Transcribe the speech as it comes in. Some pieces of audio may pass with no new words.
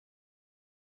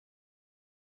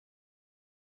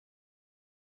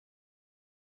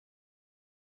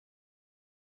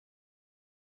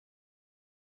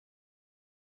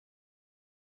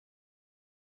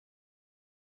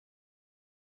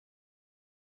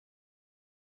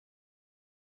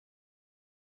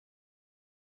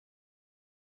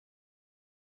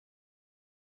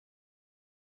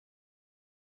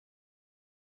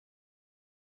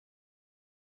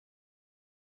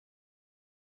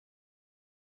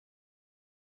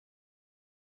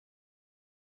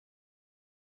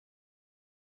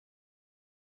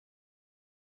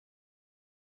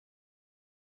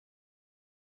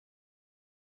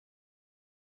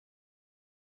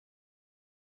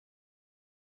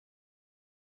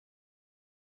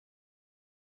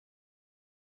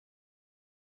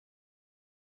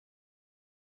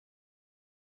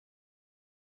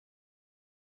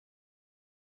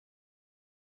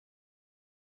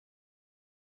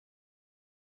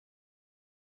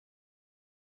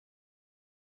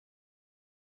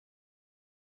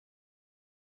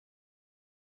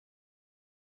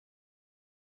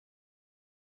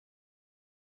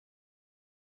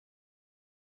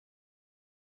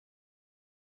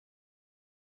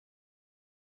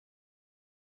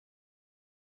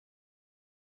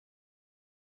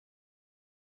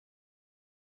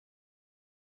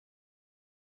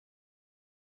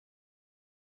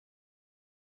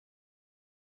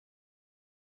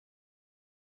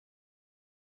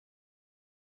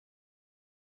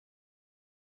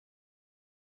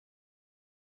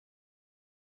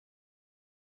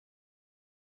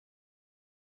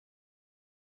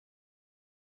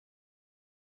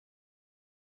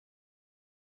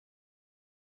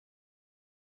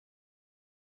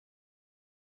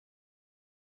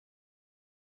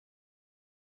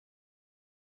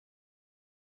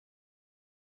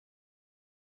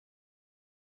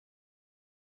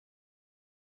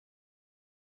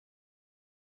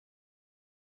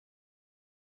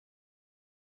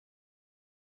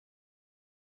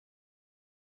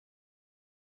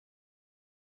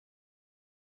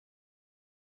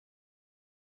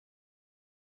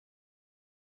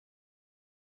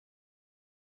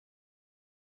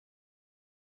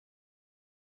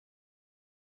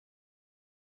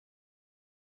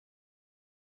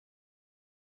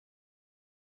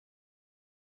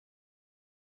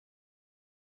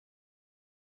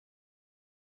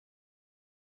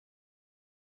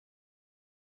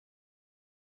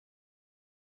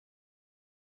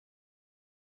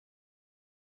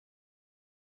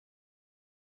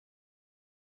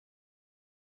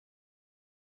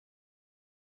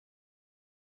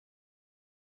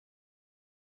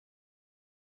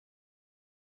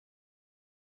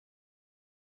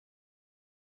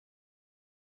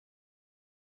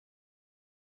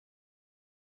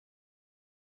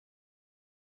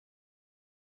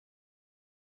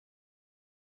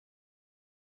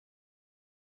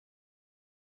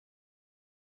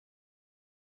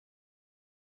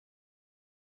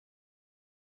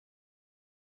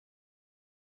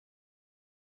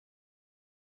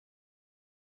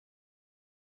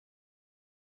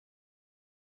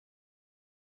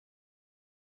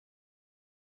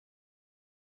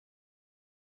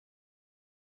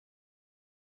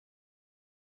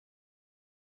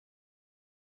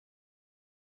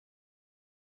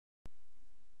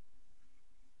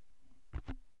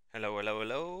Hello, hello,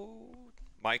 hello.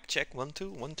 Mic check, 1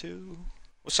 2 1 2.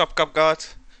 What's up, Cup God?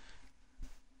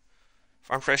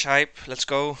 Farm Fresh Hype, let's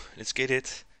go, let's get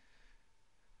it.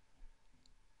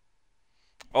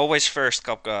 Always first,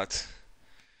 Cup God.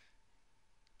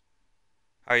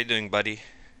 How you doing, buddy?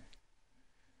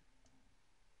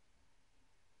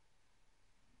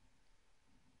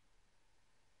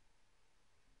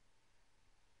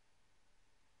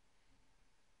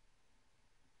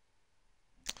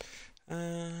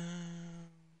 Uh,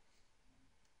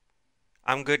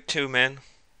 I'm good too, man.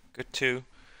 Good too.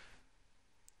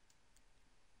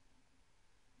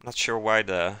 Not sure why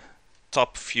the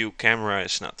top view camera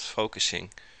is not focusing.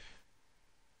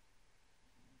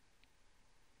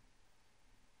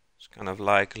 It's kind of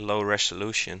like low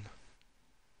resolution.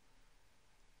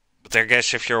 But I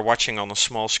guess if you're watching on a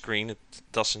small screen, it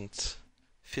doesn't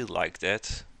feel like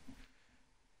that.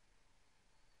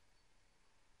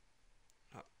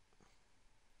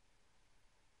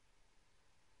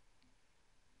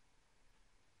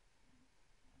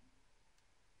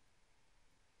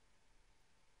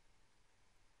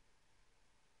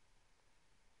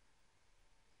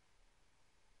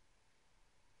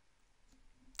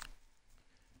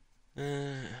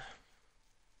 Uh,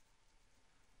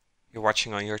 you're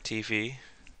watching on your TV.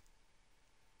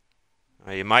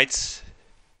 You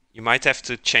might have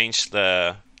to change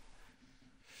the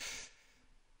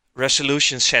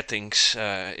resolution settings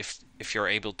if you're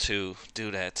able to do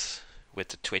that with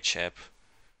the Twitch app.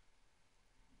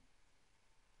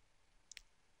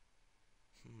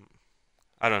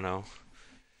 I don't know.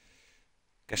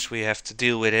 Guess we have to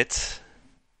deal with it.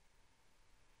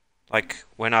 Like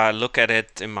when I look at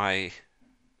it in my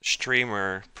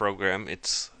streamer program,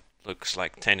 it looks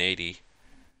like 1080.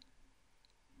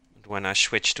 But when I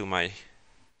switch to my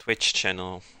Twitch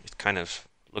channel, it kind of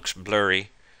looks blurry.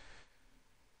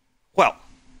 Well,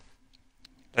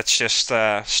 let's just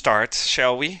start,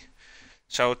 shall we?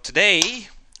 So today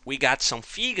we got some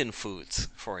vegan food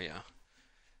for you.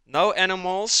 No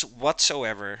animals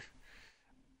whatsoever.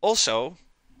 Also,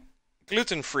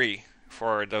 gluten-free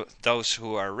for those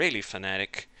who are really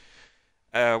fanatic.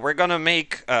 We're gonna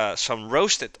make some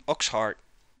roasted Oxheart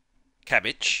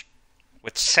cabbage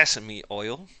with sesame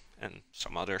oil and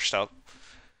some other stuff.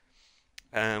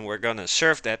 And we're gonna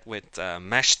serve that with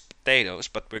mashed potatoes,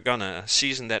 but we're gonna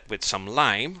season that with some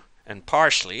lime and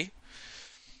parsley.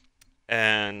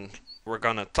 And we're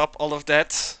gonna top all of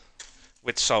that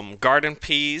with some garden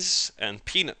peas and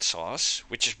peanut sauce,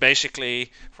 which is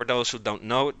basically, for those who don't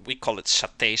know it, we call it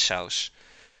satay sauce.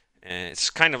 And it's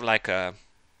kind of like a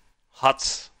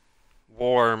hot,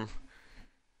 warm,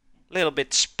 little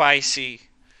bit spicy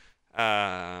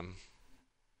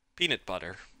peanut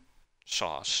butter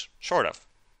sauce, sort of.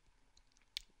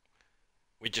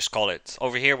 We just call it,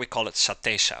 over here we call it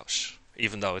satay sauce,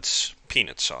 even though it's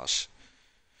peanut sauce.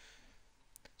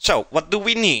 So, what do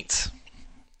we need?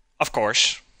 Of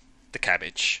course, the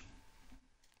cabbage.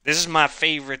 This is my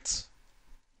favorite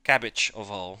cabbage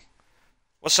of all.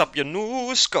 What's up,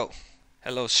 Janusko?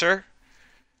 Hello, sir.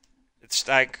 It's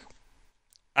like,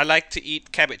 I like to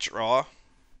eat cabbage raw,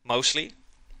 mostly.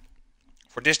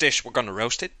 For this dish, we're gonna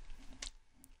roast it.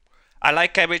 I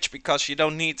like cabbage because you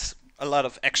don't need a lot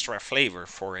of extra flavor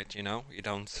for it, you know? You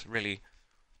don't really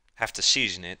have to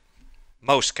season it.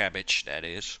 Most cabbage, that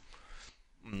is.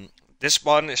 This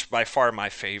one is by far my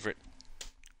favorite.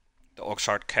 The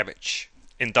Oxheart cabbage.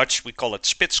 In Dutch, we call it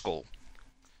spitskool,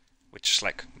 which is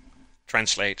like,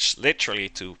 translates literally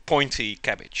to pointy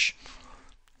cabbage.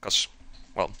 Because,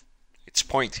 well, it's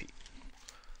pointy.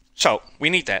 So, we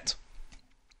need that.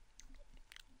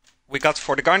 We got,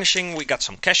 for the garnishing, we got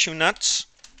some cashew nuts.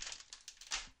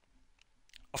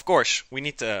 Of course, we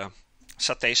need the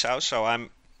satay sauce, so I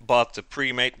bought the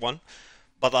pre-made one.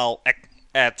 But I'll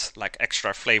add like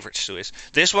extra flavors to it.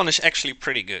 This one is actually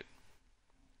pretty good.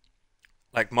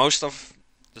 Like most of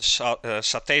the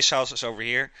satay sauces over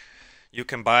here, you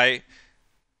can buy,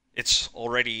 it's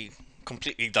already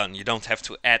completely done. You don't have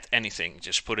to add anything.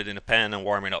 Just put it in a pan and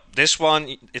warm it up. This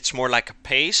one, it's more like a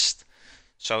paste,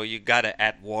 so you gotta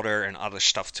add water and other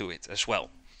stuff to it as well.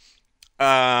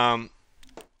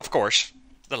 Of course,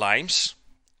 the limes.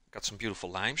 Got some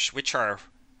beautiful limes, which are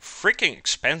freaking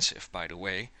expensive, by the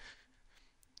way.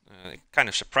 It kind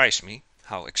of surprised me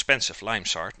how expensive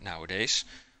limes are nowadays.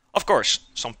 Of course,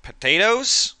 some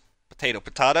potatoes, potato.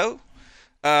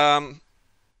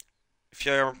 If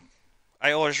you're,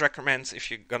 I always recommend,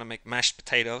 if you're gonna make mashed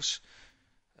potatoes,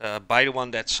 buy the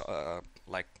one that's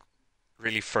like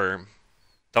really firm.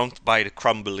 Don't buy the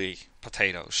crumbly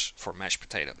potatoes for mashed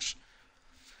potatoes.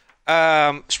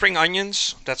 Spring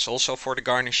onions, that's also for the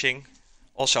garnishing.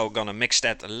 Also gonna mix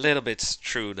that a little bit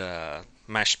through the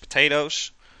mashed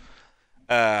potatoes.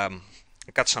 I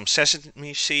got some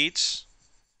sesame seeds.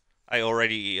 I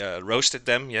already roasted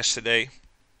them yesterday.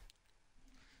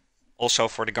 Also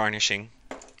for the garnishing.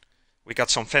 We got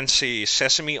some fancy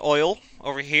sesame oil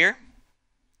over here,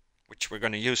 which we're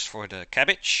gonna use for the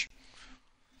cabbage.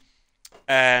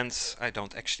 And I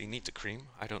don't actually need the cream.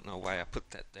 I don't know why I put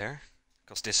that there,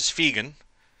 because this is vegan.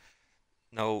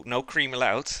 No cream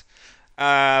allowed.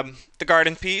 The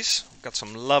garden peas. Got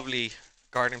some lovely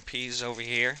garden peas over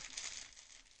here.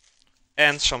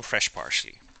 And some fresh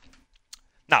parsley.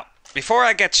 Now, before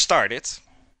I get started,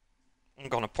 I'm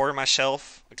gonna pour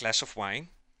myself a glass of wine.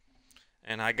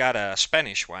 And I got a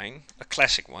Spanish wine, a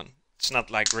classic one. It's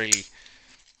not like really...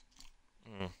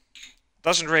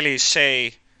 doesn't really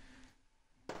say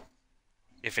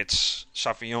if it's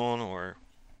Sauvignon or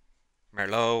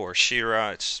Merlot or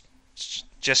Shiraz. It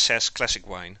just says classic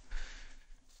wine.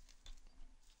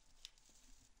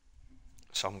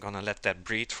 So I'm gonna let that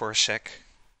breathe for a sec.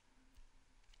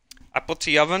 I put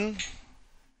the oven.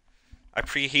 I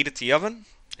preheated the oven.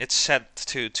 It's set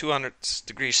to 200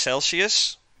 degrees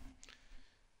Celsius.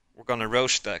 We're gonna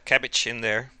roast the cabbage in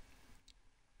there.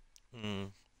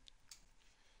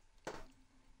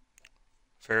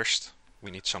 First, we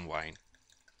need some wine.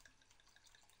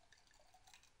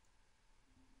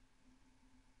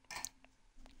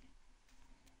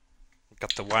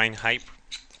 Got the wine hype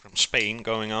from Spain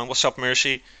going on. What's up,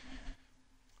 Mercy?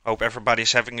 Hope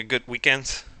everybody's having a good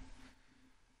weekend.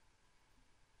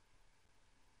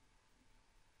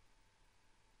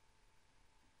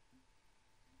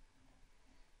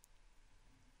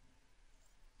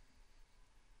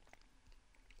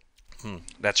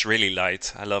 That's really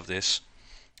light. I love this.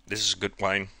 This is good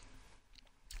wine.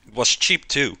 It was cheap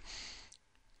too.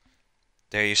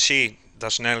 There you see,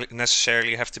 doesn't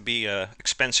necessarily have to be a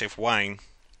expensive wine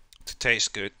to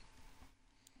taste good.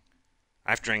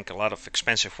 I've drank a lot of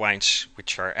expensive wines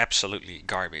which are absolutely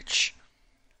garbage.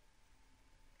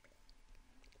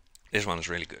 This one is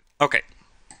really good. Okay,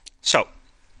 so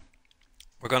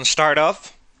we're gonna start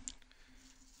off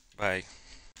by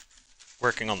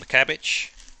working on the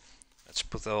cabbage. Let's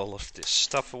put all of this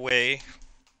stuff away.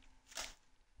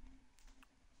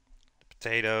 The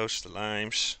potatoes, the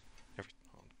limes. The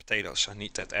potatoes, I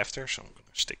need that after, so I'm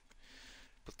gonna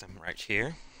put them right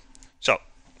here. So,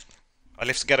 I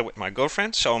live together with my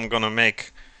girlfriend, so I'm gonna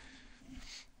make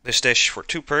this dish for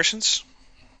 2 persons.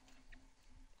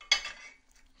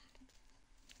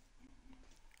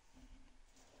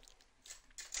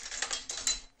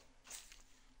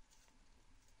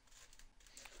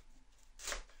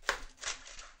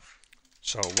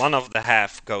 So one of the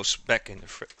half goes back in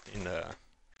the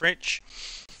fridge.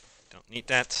 Don't need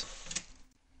that.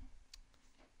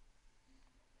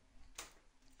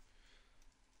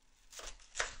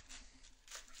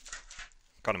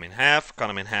 Cut them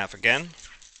in half again.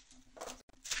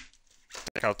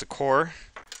 Take out the core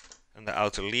and the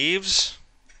outer leaves.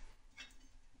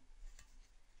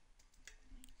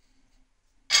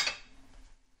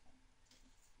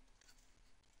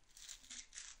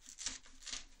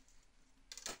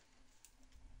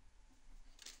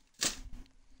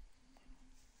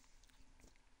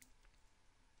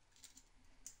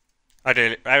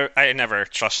 I never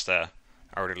trust the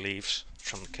outer leaves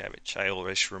from the cabbage. I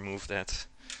always remove that.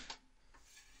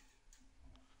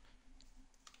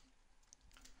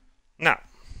 Now,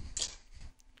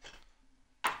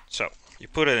 so you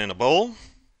put it in a bowl.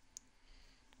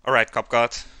 All right,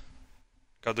 Cupcot,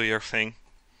 go do your thing.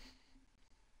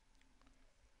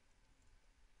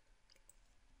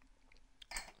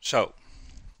 So,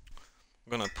 I'm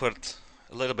gonna put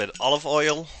a little bit of olive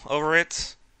oil over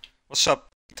it. What's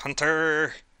up,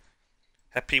 Hunter?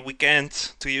 Happy weekend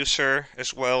to you, sir,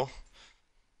 as well.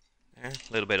 A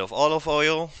little bit of olive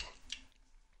oil.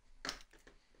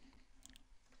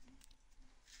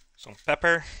 Some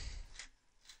pepper.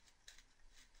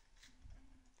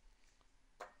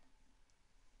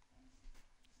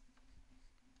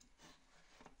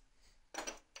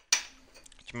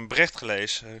 Heb je mijn bericht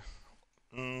gelezen?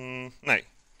 Nee.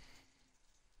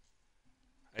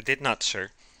 I did not,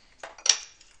 sir.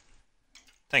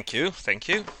 Thank you, thank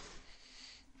you.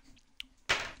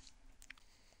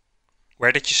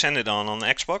 Where did you send it on the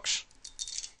Xbox?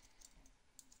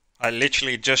 I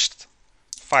literally just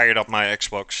fired up my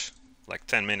Xbox like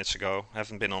 10 minutes ago.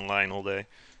 Haven't been online all day.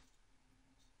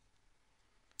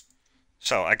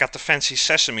 So, I got the fancy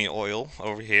sesame oil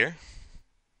over here,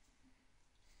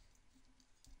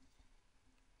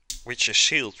 which is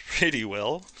sealed pretty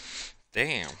well.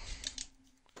 Damn.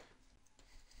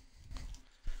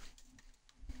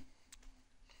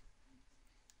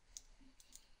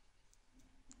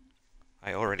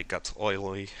 I already got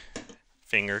oily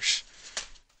fingers.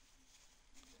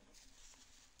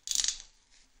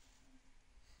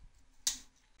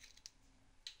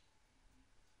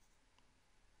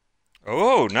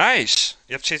 Oh, nice!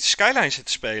 Je hebt zitten Skyline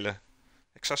zitten spelen.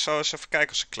 Ik zal zo eens even kijken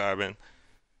als ik klaar ben.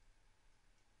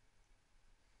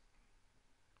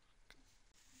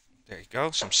 There you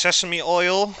go, some sesame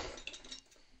oil.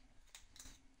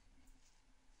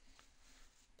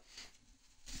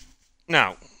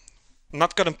 Now, I'm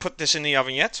not gonna put this in the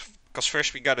oven yet, because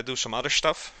first we gotta do some other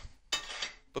stuff.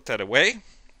 Put that away.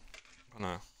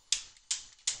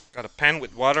 Got a pan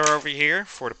with water over here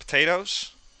for the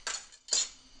potatoes.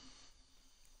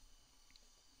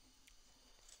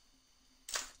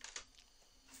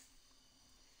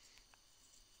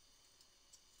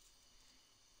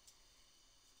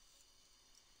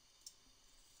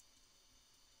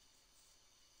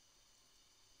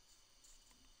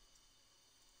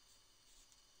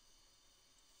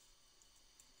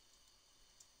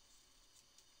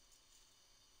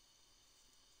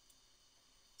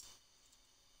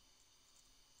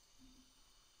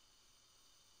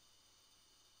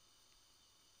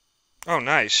 Oh,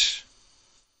 nice.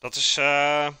 Dat is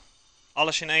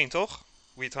alles in één, toch?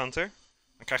 Wheat Hunter.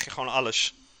 Dan krijg je gewoon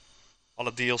alles.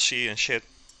 Alle DLC en shit.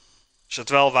 Is het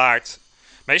wel waard.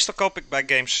 Meestal koop ik bij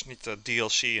games niet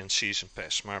DLC en Season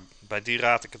Pass. Maar bij die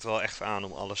raad ik het wel echt aan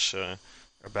om alles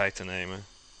erbij te nemen.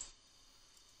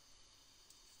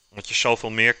 Omdat je zoveel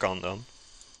meer kan dan.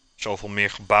 Zoveel meer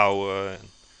gebouwen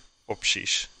en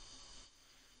opties.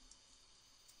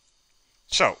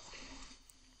 Zo.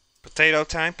 Potato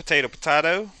time. Potato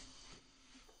potato.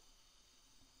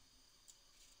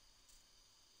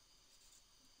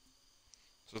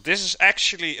 So this is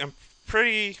actually a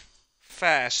pretty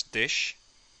fast dish.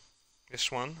 This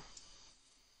one.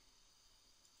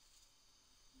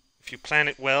 If you plan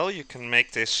it well, you can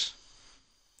make this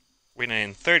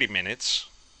within 30 minutes.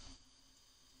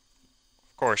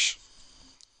 Of course,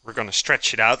 we're gonna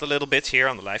stretch it out a little bit here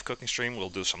on the live cooking stream. We'll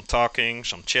do some talking,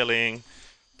 some chilling,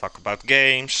 talk about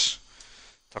games,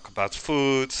 talk about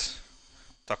food,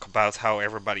 talk about how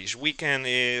everybody's weekend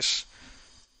is.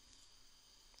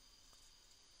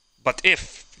 But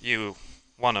if you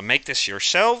want to make this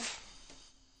yourself,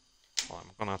 well,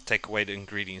 I'm gonna take away the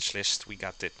ingredients list. We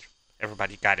got it.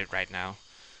 Everybody got it right now.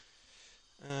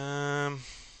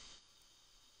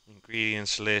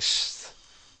 Ingredients list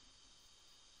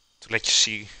to let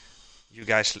you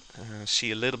guys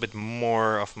see a little bit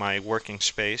more of my working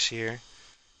space here.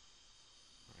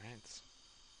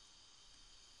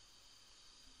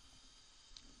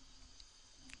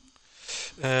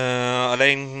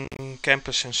 Alleen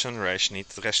Campus en Sunrise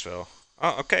niet, de rest wel.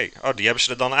 Oh, oké. Oh, die hebben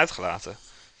ze er dan uitgelaten.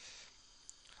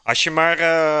 Als je maar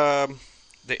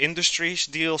de Industries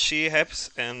DLC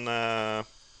hebt en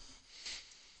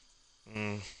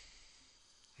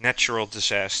Natural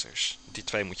Disasters. Die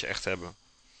twee moet je echt hebben.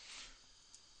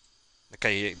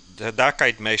 Daar kan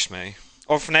je het meest mee.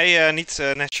 Of nee, niet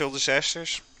Natural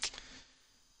Disasters.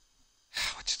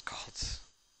 What's it called?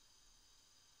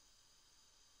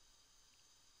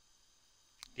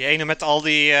 Die ene met al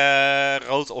die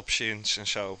rood options en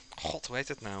zo. God, hoe heet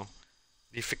het nou?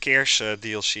 Die verkeers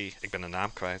DLC. Ik ben de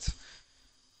naam kwijt.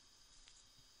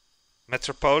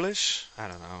 Metropolis? I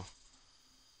don't know.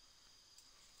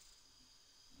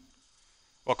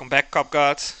 Welcome back,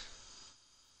 Copgod.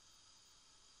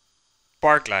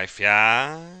 Parklife,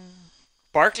 ja.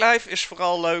 Parklife is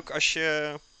vooral leuk als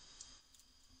je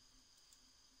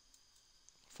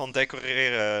van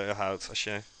decoreren houdt. Als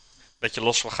je een beetje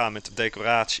los wil gaan met de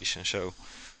decoraties en zo.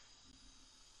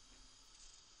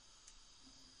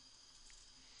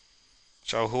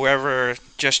 So whoever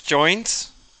just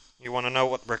joined, you want to know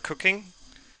what we're cooking?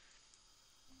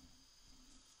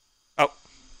 Oh,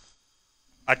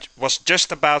 I was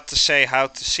just about to say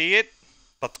how to see it,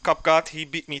 but Copgod, he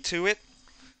beat me to it.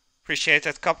 Appreciate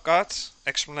that, Copgod.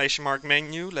 Exclamation mark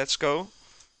menu, let's go.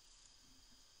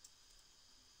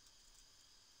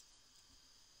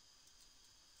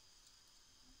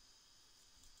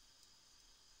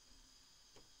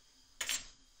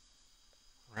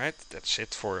 Right, that's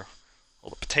it for all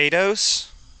the potatoes.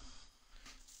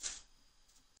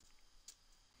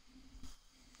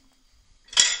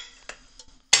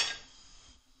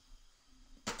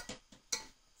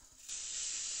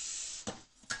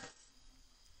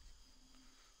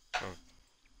 So,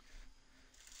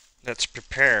 let's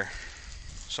prepare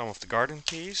some of the garden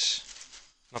peas.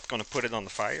 Not gonna put it on the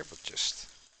fire, but just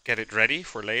get it ready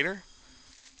for later.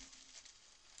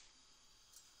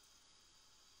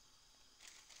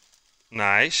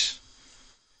 Nice.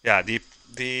 Ja,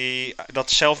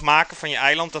 dat zelf maken van je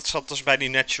eiland, dat zat dus bij die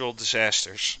Natural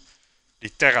Disasters.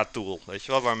 Die Terra Tool, weet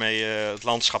je wel, waarmee je het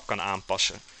landschap kan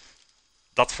aanpassen.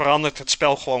 Dat verandert het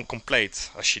spel gewoon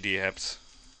compleet als je die hebt.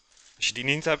 Als je die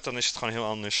niet hebt, dan is het gewoon heel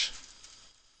anders.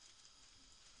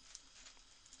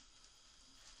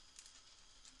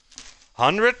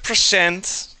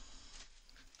 %100%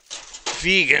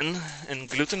 vegan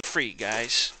and gluten-free,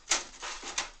 guys.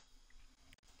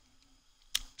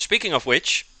 Speaking of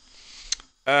which,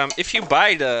 if you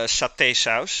buy the satay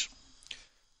sauce,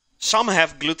 some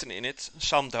have gluten in it,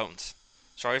 some don't.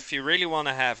 So if you really want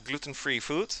to have gluten-free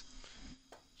food,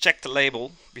 check the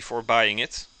label before buying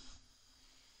it.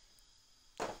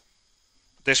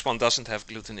 This one doesn't have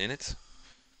gluten in it.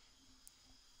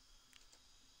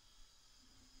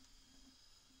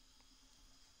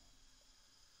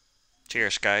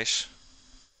 Cheers, guys.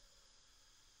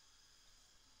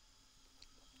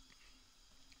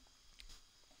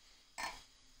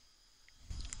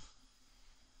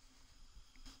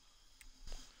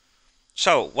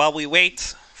 So, while we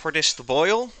wait for this to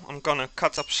boil, I'm gonna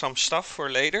cut up some stuff for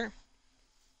later.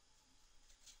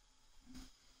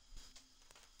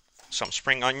 Some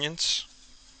spring onions.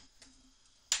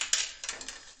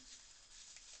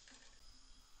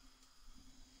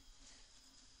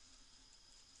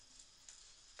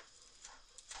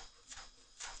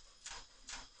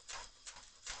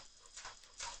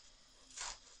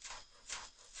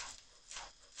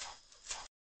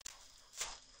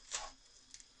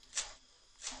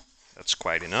 That's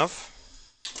quite enough.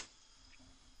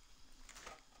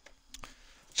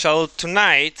 So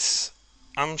tonight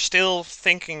I'm still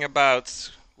thinking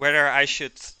about whether I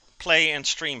should play and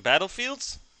stream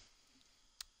Battlefield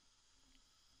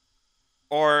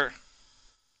or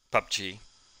PUBG.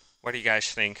 What do you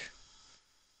guys think?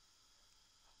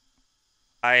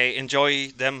 I enjoy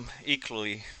them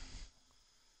equally.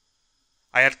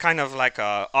 I had kind of like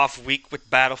a off week with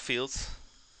Battlefield,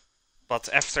 but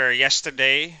after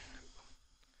yesterday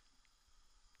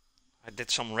I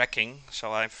did some wrecking,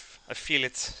 so I feel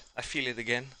it. I feel it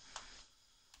again.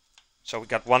 So we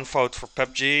got one vote for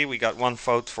PUBG, we got one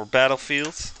vote for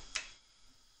Battlefield.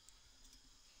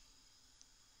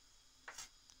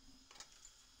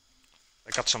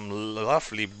 I got some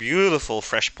lovely, beautiful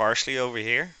fresh parsley over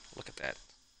here. Look at that.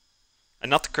 And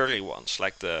not the curly ones,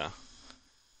 like the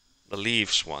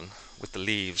leaves one with the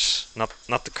leaves,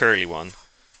 not the curly one.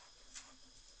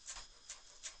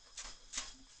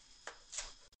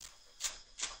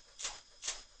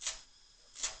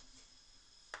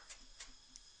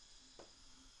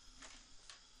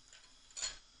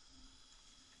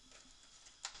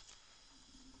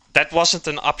 That wasn't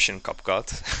an option,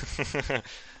 Cupcot.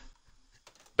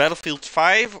 Battlefield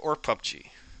 5 or PUBG?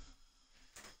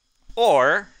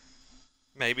 Or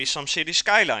maybe some City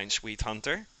Skylines, Wheat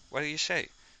Hunter. What do you say?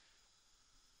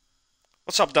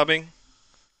 What's up, Dubbing?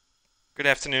 Good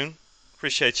afternoon.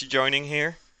 Appreciate you joining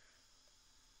here.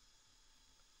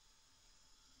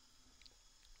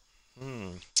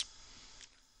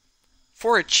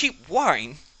 For a cheap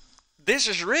wine, this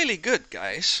is really good,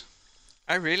 guys.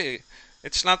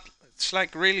 It's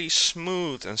like really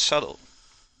smooth and subtle.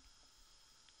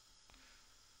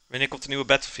 Wanneer komt de nieuwe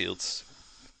Battlefield?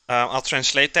 I'll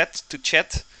translate that to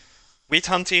chat. Wheat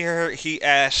Hunter, he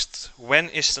asked, when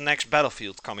is the next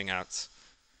Battlefield coming out?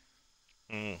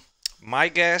 My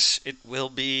guess, it will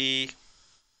be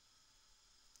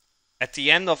at the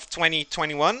end of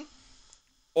 2021,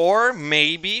 or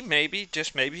maybe,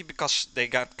 just maybe, because they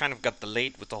got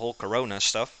delayed with the whole Corona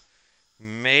stuff.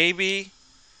 Maybe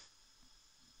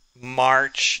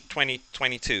March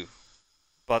 2022,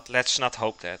 but let's not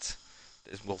hope that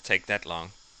it will take that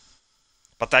long.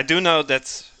 But I do know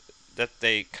that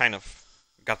they kind of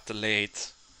got delayed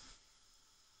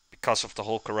because of the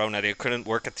whole Corona. They couldn't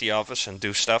work at the office and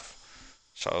do stuff,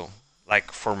 so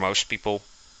like for most people,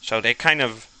 so they kind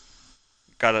of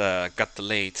got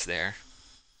delayed there.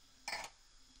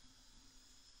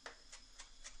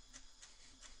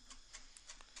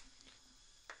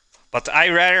 But I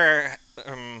rather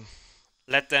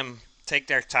let them take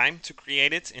their time to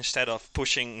create it instead of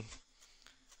pushing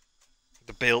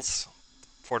the build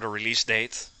for the release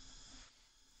date.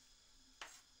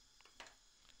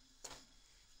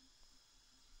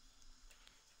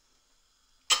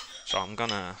 So I'm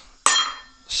gonna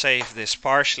save this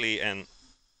parsley and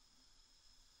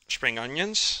spring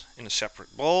onions in a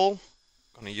separate bowl.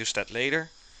 Gonna use that later.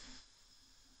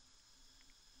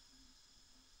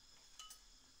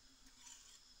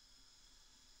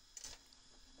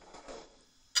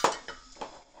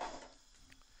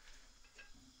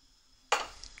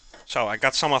 So I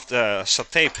got some of the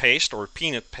satay paste or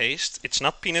peanut paste. It's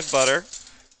not peanut butter,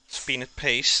 it's peanut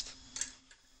paste.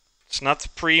 It's not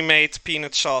pre-made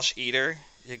peanut sauce either.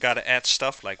 you gotta add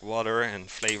stuff like water and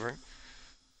flavor.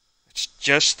 It's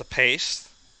just the paste.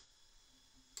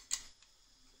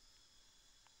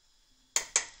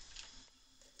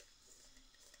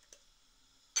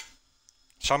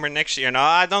 Summer next year. No,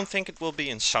 I don't think it will be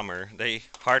in summer. They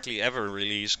hardly ever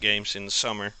release games in the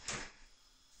summer.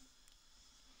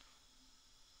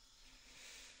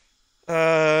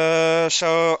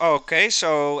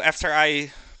 So after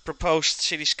I proposed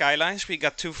City Skylines, we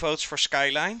got 2 votes for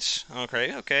Skylines.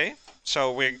 Okay.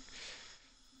 So we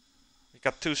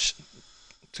got two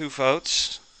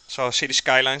votes. So City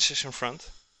Skylines is in front.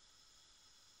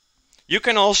 You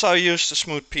can also use the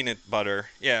smooth peanut butter.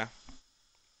 Yeah.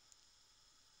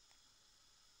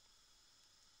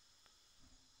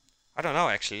 I don't know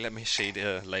actually. Let me see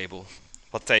the label.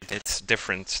 What they did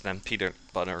different than peanut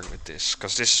butter with this,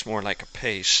 because this is more like a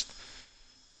paste.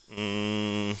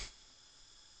 Damn,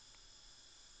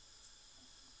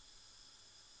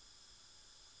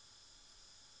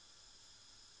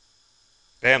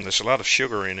 there's a lot of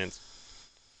sugar in it.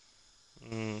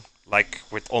 Like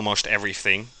with almost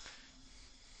everything.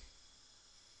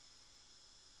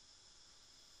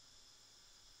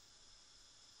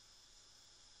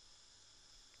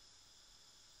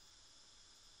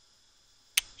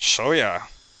 Soya.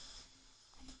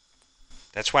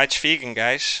 That's why it's vegan,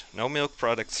 guys. No milk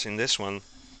products in this one.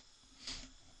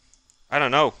 I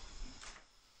don't know.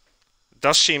 It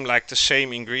does seem like the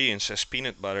same ingredients as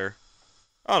peanut butter.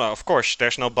 Oh no, of course,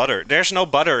 there's no butter. There's no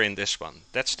butter in this one.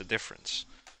 That's the difference.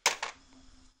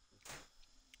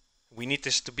 We need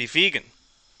this to be vegan.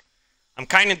 I'm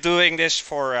kind of doing this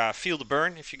for Feel the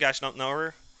Burn, if you guys don't know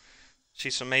her.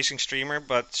 She's an amazing streamer,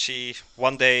 but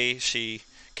one day she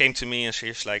came to me and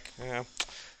she's like, yeah,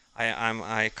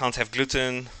 I can't have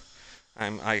gluten.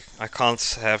 I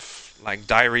can't have like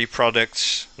dairy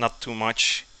products, not too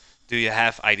much. Do you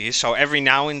have ideas? So every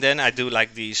now and then I do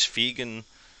like these vegan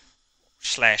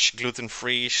 /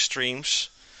 gluten-free streams.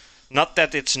 Not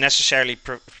that it's necessarily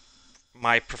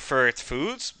my preferred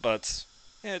food, but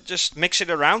yeah, just mix it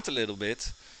around a little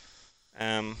bit.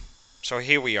 So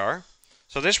here we are.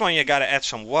 So this one you gotta add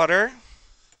some water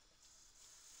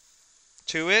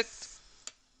to it.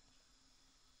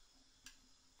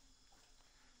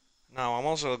 Now I'm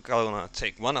also gonna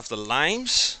take one of the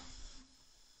limes.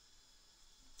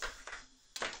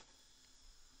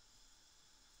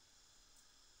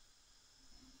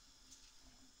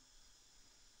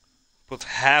 Put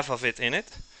half of it in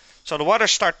it. So the water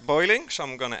starts boiling, so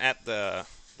I'm gonna add the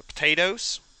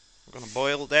potatoes. I'm gonna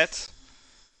boil that.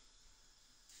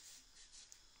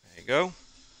 There you go.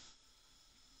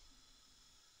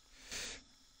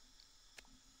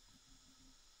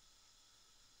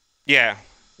 Yeah,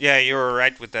 you're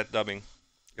right with that dubbing.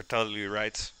 You're totally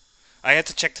right. I had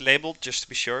to check the label just to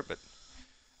be sure, but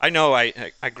I know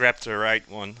I grabbed the right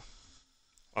one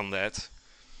on that.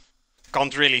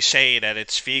 Can't really say that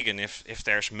it's vegan if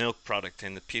there's milk product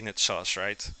in the peanut sauce,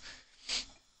 right?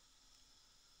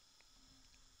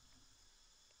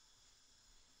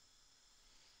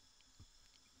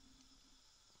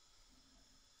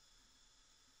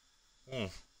 Mm.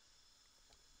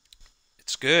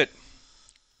 It's good.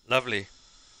 Lovely.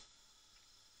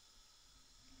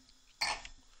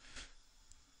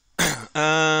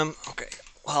 Okay.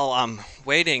 While I'm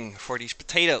waiting for these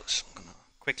potatoes, I'm gonna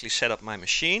quickly set up my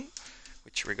machine,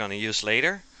 which we're gonna use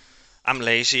later. I'm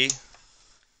lazy.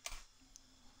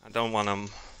 I don't want to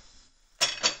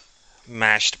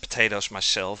mash the potatoes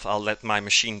myself. I'll let my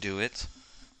machine do it.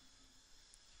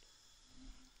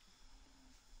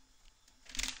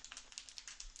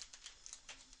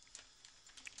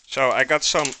 So I got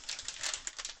some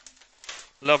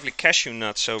lovely cashew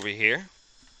nuts over here.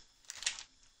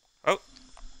 Oh,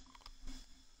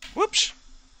 whoops.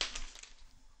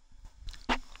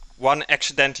 One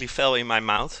accidentally fell in my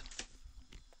mouth.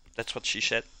 That's what she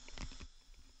said.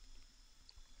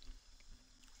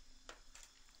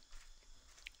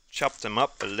 Chop them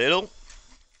up a little.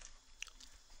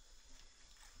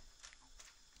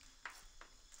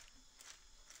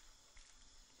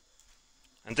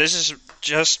 And this is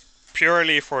just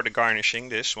purely for the garnishing,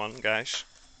 this one, guys.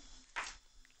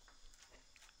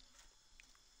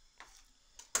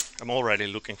 I'm already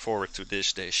looking forward to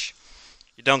this dish.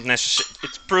 You don't necessarily.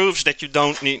 It proves that you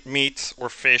don't need meat or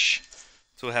fish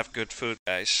to have good food,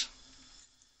 guys.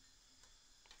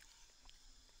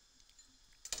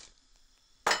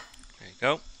 There you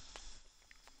go.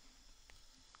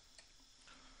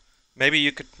 Maybe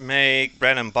you could make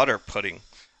bread and butter pudding.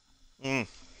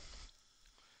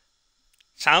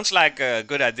 Sounds like a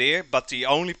good idea, but the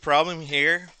only problem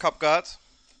here, Cup God,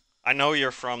 I know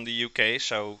you're from the UK,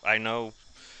 so I know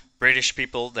British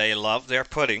people, they love their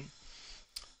pudding.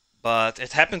 But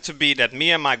it happened to be that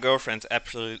me and my girlfriend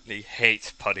absolutely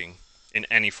hate pudding in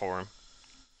any form.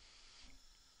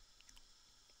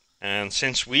 And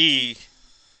since we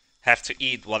have to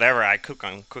eat whatever I cook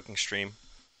on cooking stream,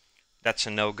 that's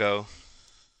a no-go.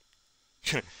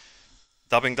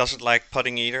 Dubbing doesn't like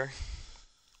pudding either.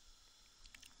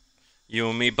 You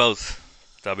and me both,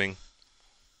 Dubbing.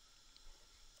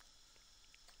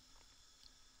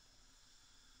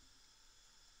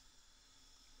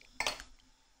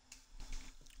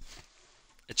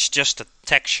 It's just the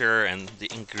texture and the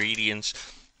ingredients.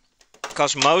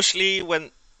 Because mostly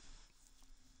when,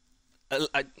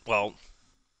 well,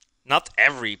 not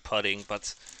every pudding,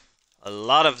 but a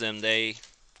lot of them they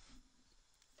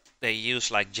use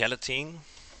like gelatin.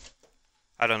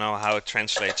 I don't know how it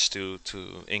translates to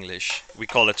English. We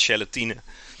call it gelatine.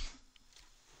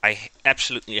 I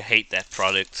absolutely hate that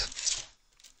product.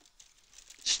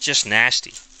 It's just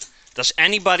nasty. Does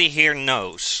anybody here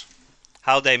knows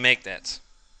how they make that?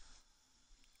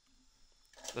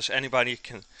 Does anybody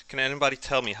can anybody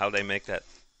tell me how they make that?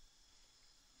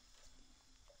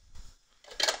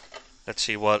 Let's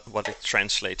see what it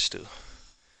translates to.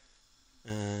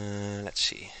 Let's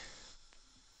see.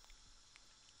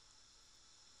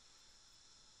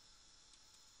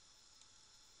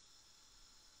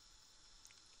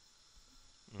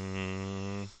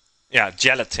 Yeah,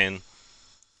 gelatin.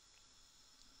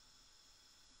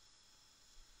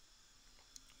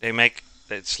 They make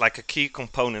it's like a key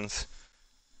component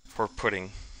for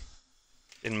pudding.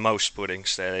 In most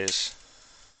puddings, that is.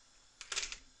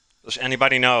 Does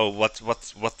anybody know what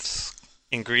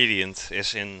ingredient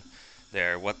is in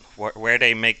there? Where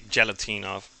they make gelatin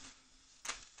of?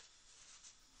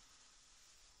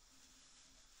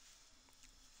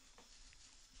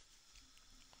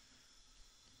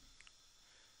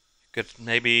 Could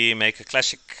maybe make a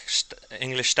classic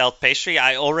English style pastry.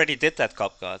 I already did that,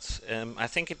 Copgod. I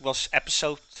think it was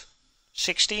episode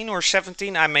 16 or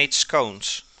 17. I made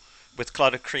scones with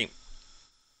clotted cream.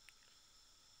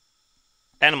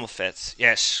 Animal fat,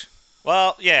 yes.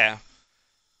 Well, yeah.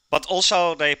 But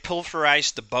also they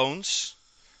pulverized the bones,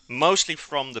 mostly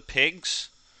from the pigs,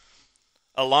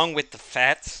 along with the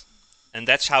fat, and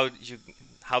that's how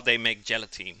they make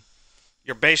gelatin.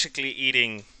 You're basically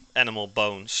eating animal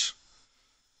bones.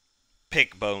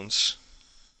 Pig bones.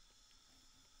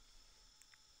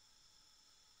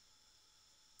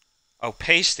 Oh,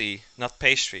 pasty, not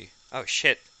pastry. Oh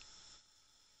shit.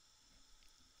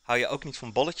 Hou je ook niet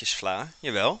van bolletjesvla?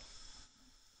 Jawel.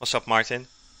 What's up, Martin?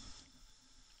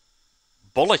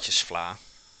 Bolletjesvla?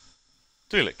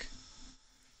 Tuurlijk.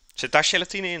 Zit daar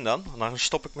gelatine in dan? Dan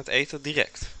stop ik met eten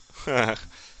direct.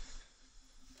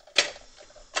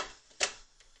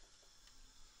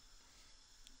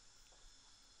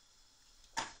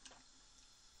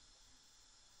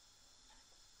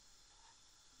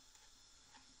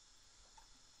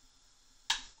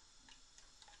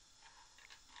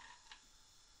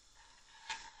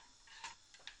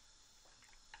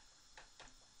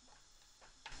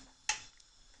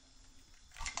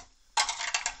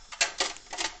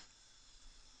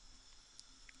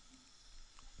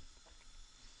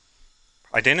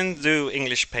 I didn't do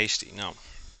English pasty, no.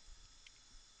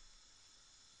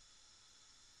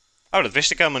 Oh, dat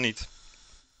wist ik helemaal niet.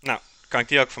 Nou, kan ik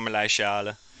die ook van mijn lijstje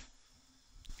halen.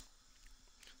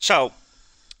 So,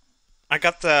 I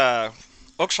got the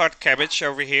Oxheart cabbage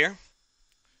over here,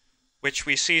 which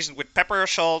we seasoned with pepper,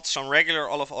 salt, some regular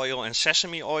olive oil, and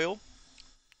sesame oil.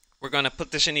 We're gonna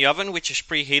put this in the oven, which is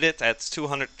preheated at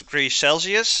 200 degrees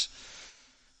Celsius.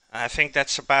 I think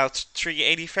that's about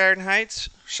 380 Fahrenheit,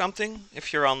 something,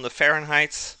 if you're on the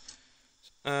Fahrenheit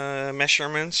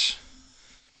measurements.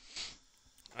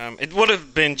 It would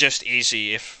have been just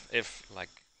easy if like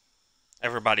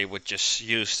everybody would just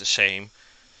use the same.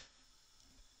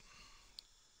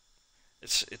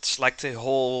 It's like the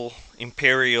whole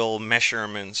imperial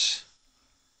measurements.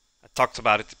 I talked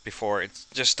about it before. It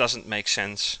just doesn't make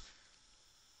sense.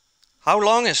 How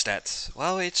long is that?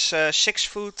 Well, it's 6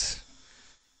 foot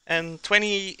and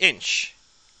 20 inch.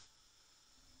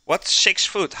 What's 6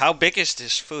 foot? How big is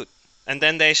this foot? And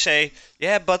then they say,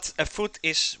 yeah, but a foot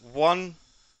is one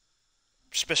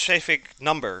specific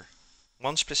number,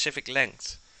 one specific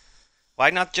length. Why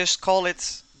not just call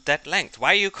it that length?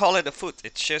 Why you call it a foot?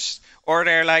 It's just, or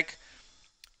they're like,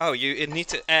 oh, you need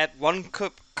to add 1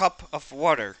 cup of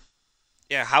water.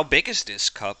 Yeah, how big is this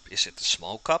cup? Is it a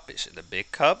small cup? Is it a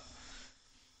big cup?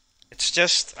 It's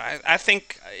just, I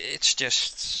think it's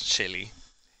just silly,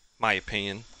 my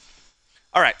opinion.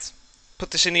 Alright,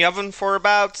 put this in the oven for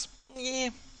about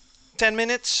 10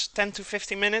 minutes, 10 to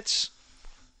 15 minutes.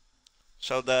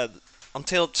 So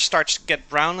until it starts to get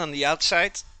brown on the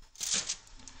outside.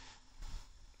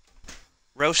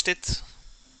 roast it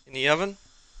in the oven.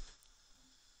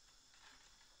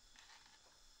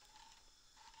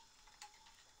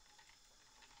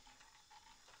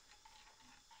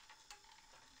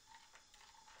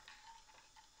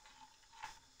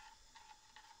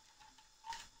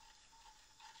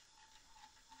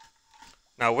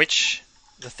 Now,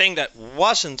 the thing that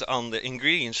wasn't on the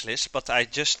ingredients list, but I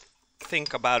just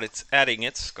think about it, adding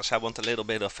it, because I want a little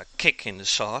bit of a kick in the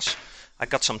sauce. I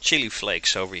got some chili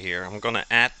flakes over here. I'm gonna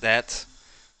add that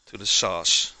to the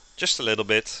sauce, just a little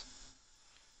bit,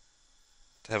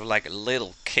 to have like a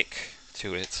little kick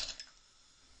to it.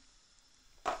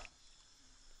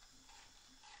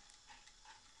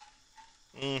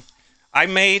 I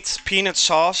made peanut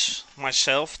sauce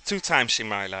myself 2 times in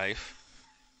my life.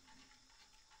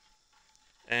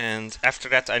 And after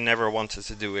that I never wanted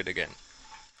to do it again.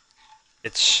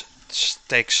 It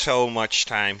takes so much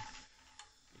time.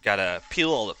 You gotta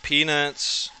peel all the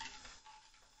peanuts,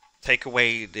 take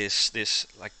away this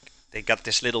like they got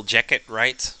this little jacket,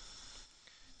 right?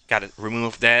 Gotta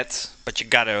remove that, but you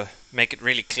gotta make it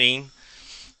really clean.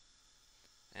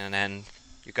 And then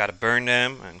you gotta burn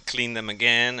them and clean them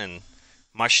again and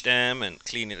mush them and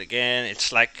clean it again.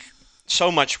 It's like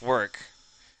so much work.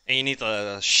 And you need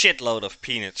a shitload of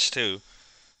peanuts too.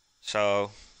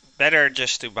 So better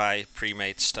just to buy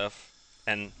pre-made stuff,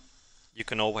 and you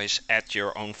can always add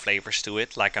your own flavors to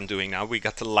it, like I'm doing now. We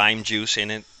got the lime juice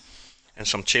in it and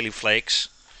some chili flakes.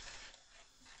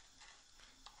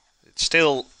 It's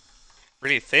still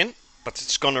really thin, but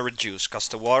it's gonna reduce because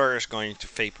the water is going to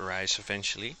vaporize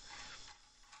eventually.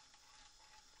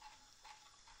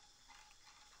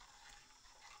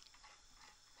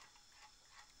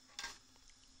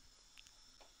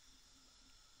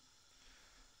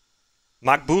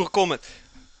 Maak boerenkool met...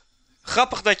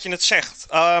 Grappig dat je het zegt.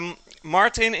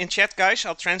 Martin in chat, guys,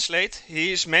 I'll translate.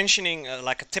 He is mentioning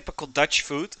like a typical Dutch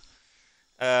food.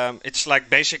 It's like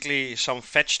basically some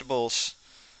vegetables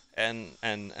and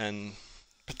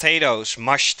potatoes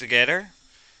mushed together.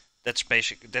 That's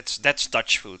basic. That's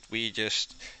Dutch food.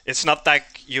 It's not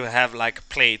like you have like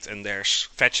a plate and there's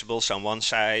vegetables on one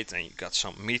side and you got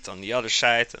some meat on the other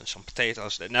side and some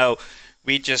potatoes. No,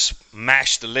 we just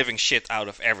mash the living shit out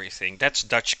of everything. That's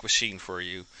Dutch cuisine for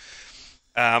you.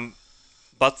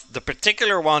 But the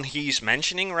particular one he's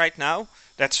mentioning right now,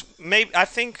 that's maybe, I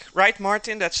think, right,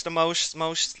 Martin? That's the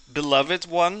most beloved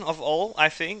one of all, I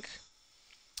think.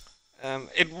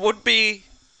 It would be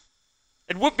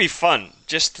fun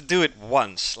just to do it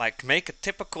once, like make a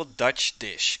typical Dutch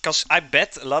dish. Because I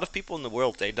bet a lot of people in the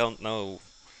world, they don't know.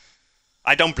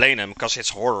 I don't blame them because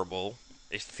it's horrible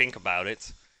if you think about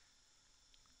it.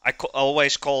 I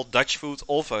always call Dutch food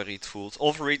Olveriet food.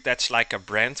 Olveriet, that's like a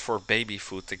brand for baby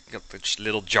food. They got these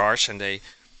little jars and they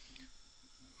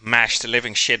mash the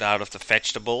living shit out of the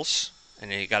vegetables.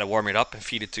 And then you gotta warm it up and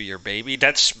feed it to your baby.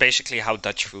 That's basically how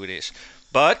Dutch food is.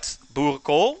 But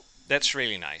boerenkool, that's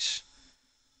really nice.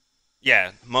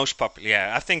 Yeah, most popular.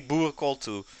 Yeah, I think boerenkool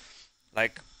too.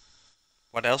 Like,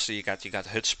 what else do you got? You got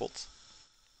hutspot.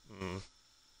 Mm.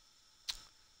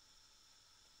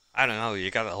 I don't know,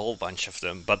 you got a whole bunch of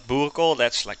them. But boerenkool,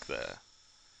 that's like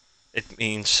it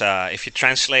means, if you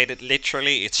translate it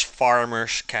literally, it's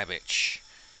farmer's cabbage.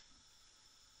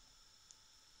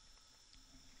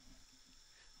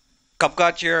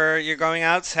 Copgot, you're going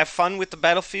out. Have fun with the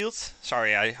battlefield.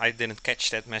 Sorry, I didn't catch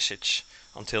that message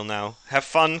until now. Have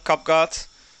fun, Copgot.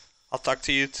 I'll talk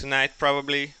to you tonight,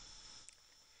 probably.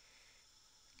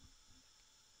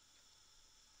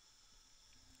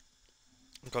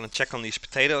 I'm gonna check on these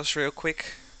potatoes real quick.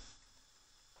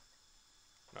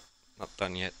 No, not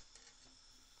done yet.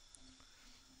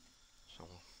 So,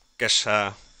 guess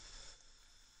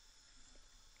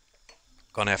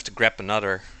gonna have to grab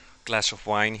another glass of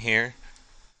wine here.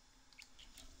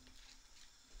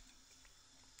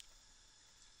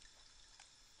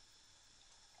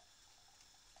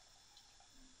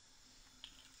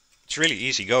 It's really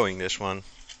easy going, this one.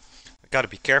 I gotta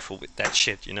be careful with that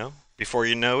shit, you know? Before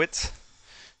you know it,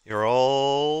 you're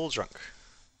all drunk.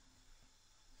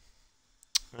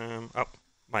 Oh,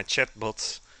 my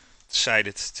chatbot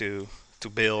decided to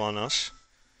bail on us.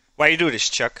 Why you do this,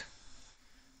 Chuck?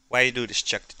 Why you do this,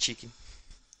 Chuck the cheeky?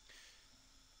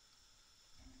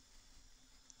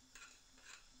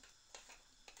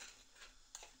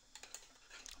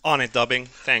 On it, dubbing.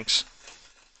 Thanks.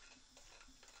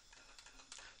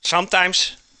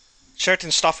 Sometimes certain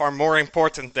stuff are more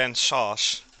important than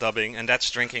sauce, dubbing, and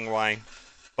that's drinking wine.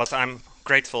 But I'm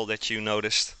grateful that you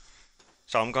noticed.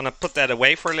 So I'm gonna put that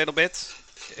away for a little bit.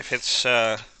 If it's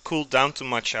cooled down too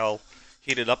much, I'll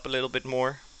heat it up a little bit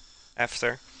more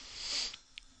after.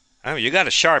 Oh, you got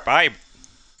a sharp eye,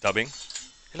 dubbing.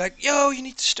 You're like, yo, you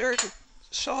need to stir the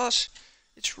sauce.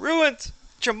 It's ruined.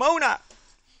 Jamona,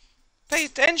 pay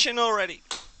attention already.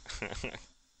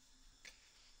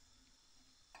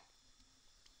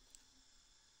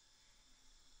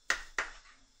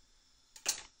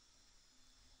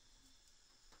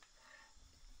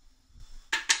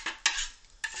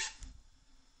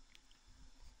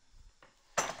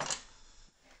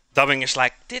 Dubbing is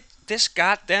like, this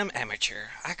goddamn amateur.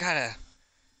 I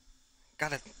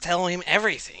gotta tell him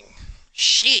everything.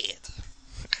 Shit.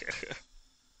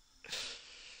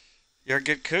 You're a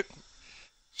good cook.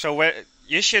 So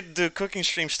you should do cooking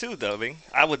streams too, dubbing.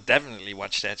 I would definitely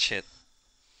watch that shit.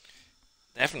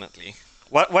 Definitely.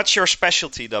 What's your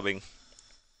specialty, dubbing?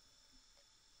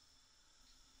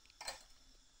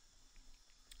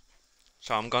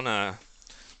 So I'm gonna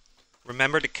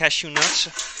remember the cashew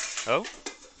nuts. Oh.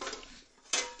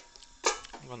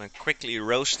 I'm gonna quickly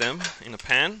roast them in a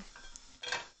pan.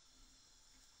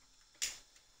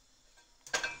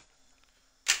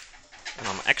 And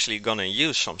I'm actually gonna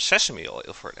use some sesame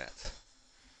oil for that.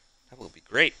 That will be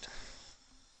great.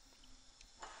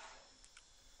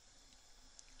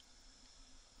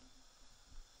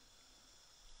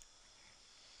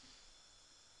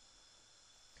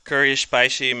 Curry is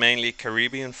spicy, mainly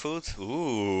Caribbean food.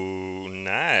 Ooh,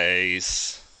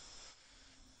 nice.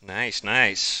 Nice,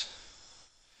 nice.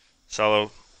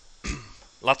 So,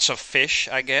 lots of fish,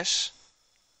 I guess.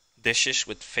 Dishes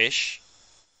with fish.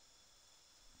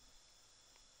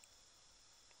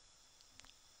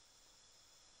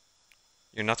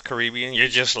 You're not Caribbean, you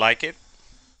just like it?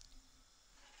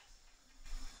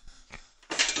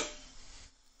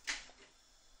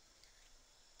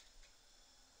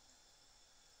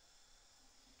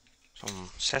 Some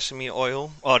sesame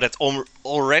oil. Oh, that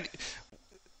already...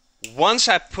 Once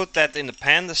I put that in the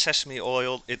pan, the sesame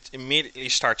oil, it immediately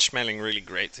starts smelling really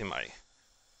great in my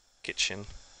kitchen.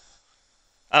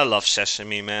 I love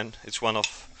sesame, man. It's one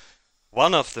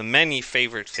of the many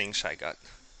favorite things I got.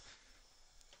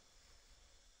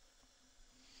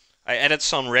 I added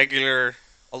some regular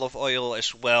olive oil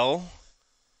as well.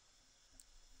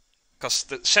 Because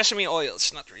the sesame oil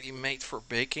is not really made for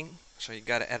baking. So you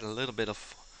gotta add a little bit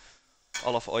of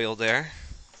olive oil there.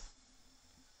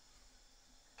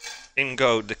 In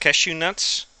go the cashew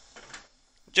nuts.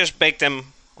 Just bake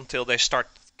them until they start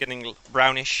getting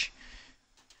brownish.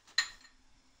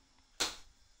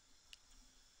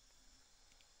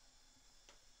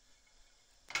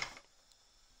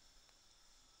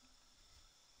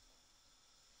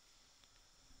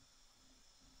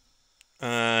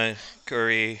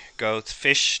 Curry, goat,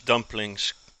 fish,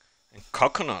 dumplings, and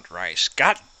coconut rice.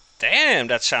 God damn,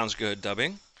 that sounds good,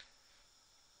 dubbing.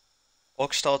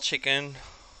 Oxtail chicken,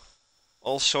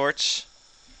 all sorts.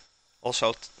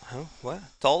 Also, huh? What?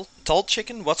 Tall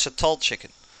chicken? What's a tall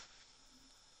chicken?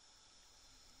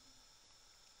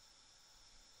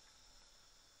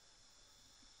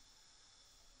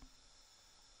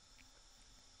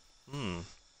 Hmm.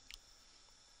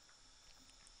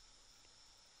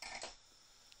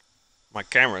 My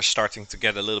camera is starting to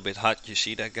get a little bit hot. You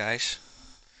see that, guys?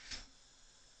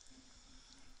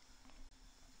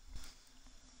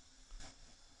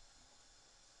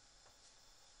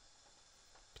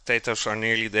 Potatoes are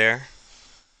nearly there.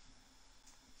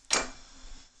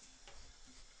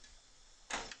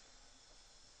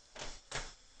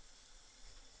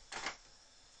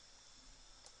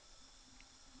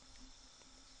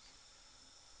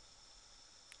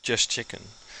 Just chicken.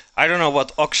 I don't know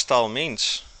what oxtail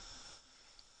means.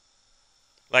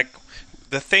 Like,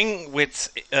 the thing with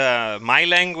my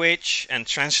language and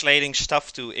translating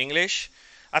stuff to English,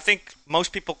 I think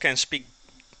most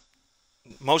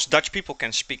Dutch people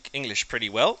can speak English pretty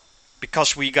well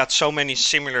because we got so many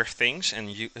similar things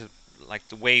and like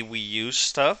the way we use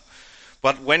stuff.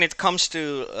 But when it comes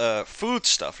to food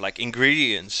stuff, like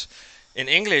ingredients, in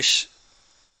English,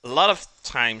 a lot of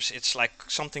times it's like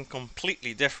something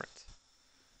completely different.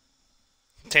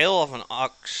 Tail of an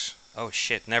ox. Oh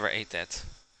shit, never ate that.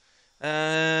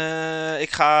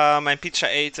 Ik ga mijn pizza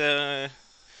eten.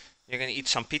 You're gonna eat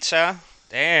some pizza?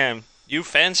 Damn, you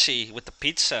fancy with the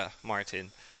pizza,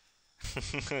 Martin.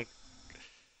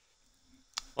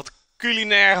 Wat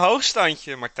culinair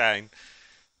hoogstandje, Martijn.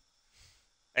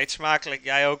 Eet smakelijk,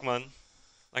 jij ook, man.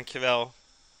 Dankjewel.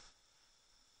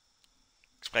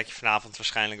 Ik spreek je vanavond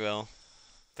waarschijnlijk wel.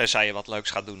 Tenzij je wat leuks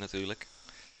gaat doen, natuurlijk.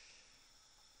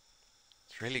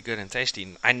 It's really good and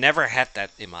tasty. I never had that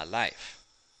in my life.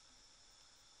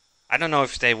 I don't know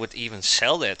if they would even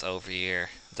sell that over here,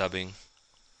 dubbing.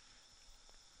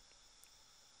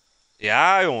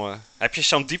 Ja, jongen. Heb je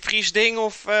zo'n diepvriesding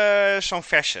of zo'n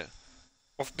verse?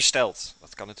 Of besteld.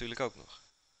 Dat kan natuurlijk ook nog.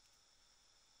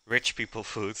 Rich people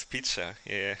food. Pizza.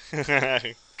 Yeah.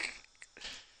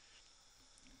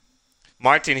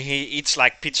 Martin, he eats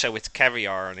like pizza with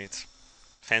caviar on it.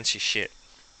 Fancy shit.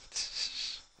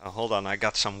 Oh, hold on, I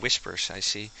got some whispers, I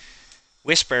see.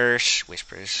 Whispers,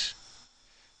 whispers.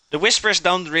 The whispers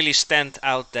don't really stand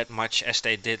out that much as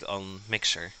they did on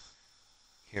Mixer.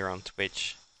 Here on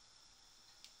Twitch.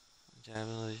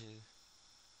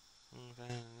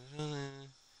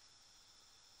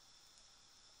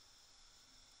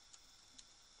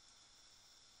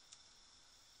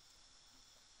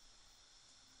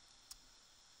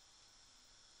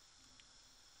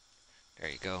 There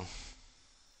you go.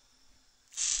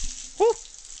 Woo!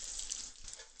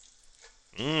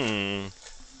 Mmm.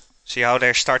 See how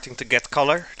they're starting to get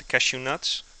color, the cashew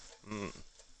nuts? Mmm.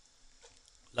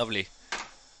 Lovely.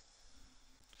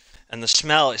 And the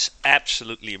smell is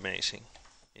absolutely amazing,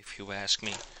 if you ask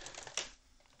me.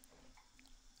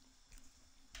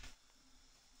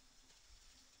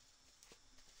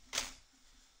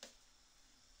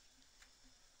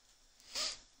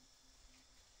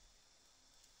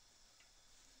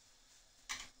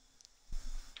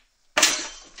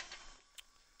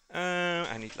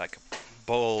 I need like a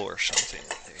bowl or something.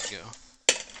 There you go.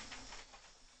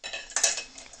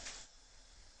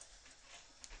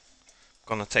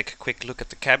 Gonna take a quick look at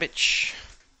the cabbage.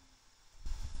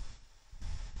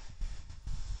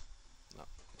 No,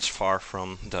 it's far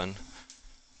from done.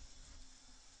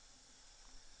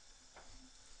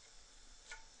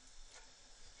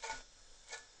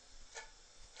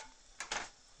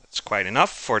 That's quite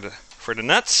enough for the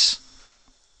nuts.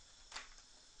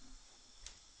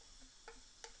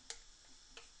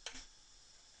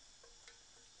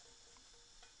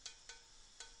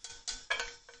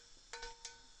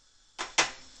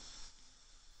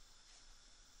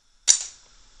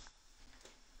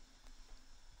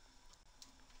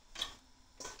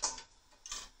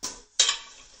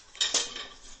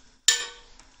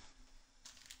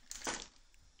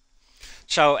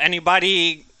 So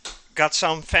anybody got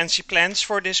some fancy plans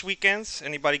for this weekend?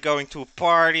 Anybody going to a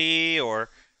party or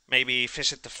maybe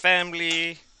visit the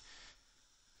family?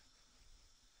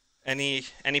 Any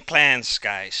plans,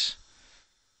 guys?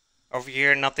 Over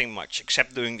here, nothing much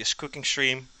except doing this cooking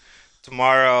stream.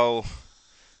 Tomorrow,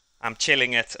 I'm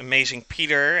chilling at Amazing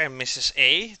Peter and Mrs.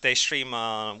 A. They stream.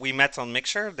 We met on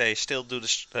Mixer. They still do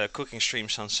the cooking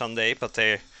streams on Sunday, but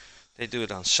they do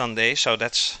it on Sunday, so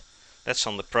that's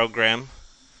on the program.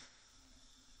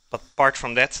 But apart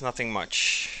from that, nothing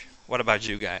much. What about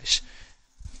you guys?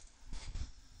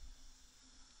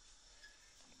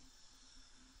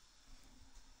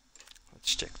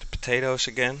 Let's check the potatoes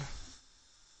again.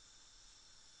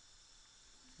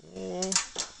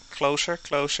 Closer,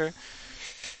 closer.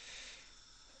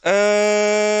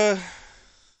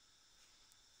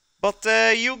 But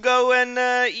you go and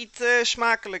eat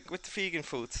smakelijk with the vegan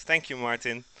food. Thank you,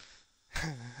 Martin.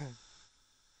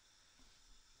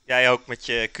 Jij ook met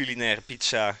je culinaire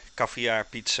pizza, caviar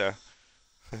pizza.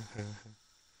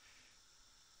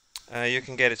 You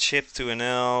can get it shipped to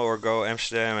NL or go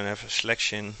Amsterdam and have a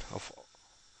selection of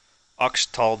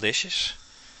ox-tall dishes.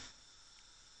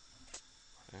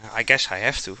 I guess I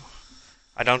have to.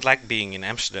 I don't like being in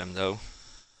Amsterdam though.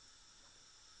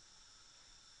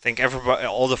 I think everybody,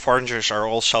 all the foreigners are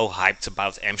all so hyped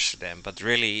about Amsterdam, but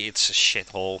really it's a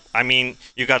shithole. I mean,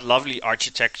 you got lovely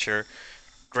architecture,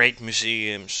 great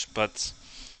museums, but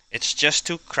it's just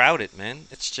too crowded, man.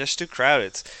 It's just too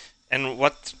crowded. And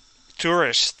what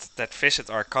tourists that visit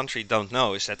our country don't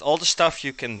know is that all the stuff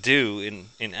you can do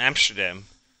in Amsterdam,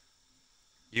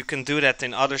 you can do that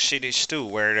in other cities too,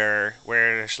 where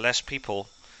there's less people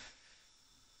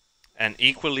and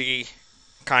equally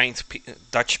kind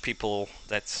Dutch people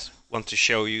that want to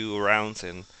show you around,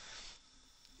 and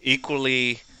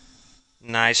equally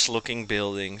nice looking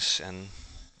buildings and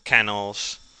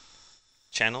canals.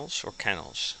 Channels or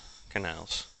canals?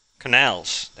 Canals.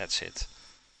 Canals, that's it.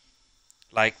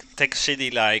 Like, take a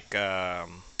city like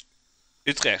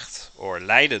Utrecht or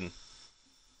Leiden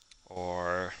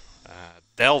or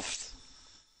Delft.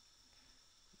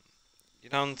 You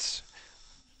don't...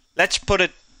 Let's put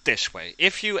it this way.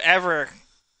 If you ever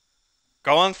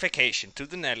go on vacation to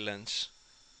the Netherlands,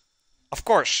 of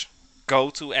course, go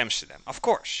to Amsterdam. Of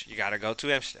course, you gotta go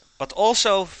to Amsterdam. But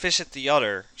also visit the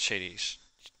other cities.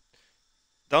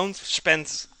 Don't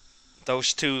spend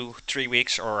those 2-3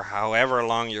 weeks or however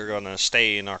long you're gonna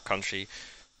stay in our country.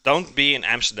 Don't be in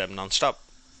Amsterdam non-stop.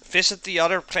 Visit the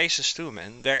other places too,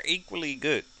 man. They're equally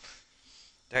good.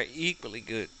 They're equally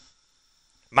good.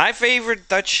 My favorite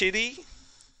Dutch city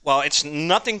Well, it's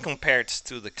nothing compared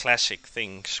to the classic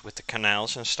things with the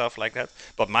canals and stuff like that.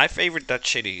 But my favorite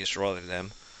Dutch city is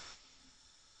Rotterdam.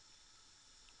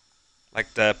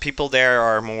 Like the people there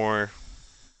are more,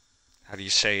 how do you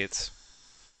say it?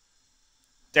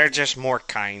 They're just more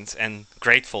kind and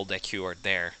grateful that you are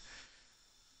there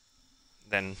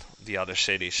than the other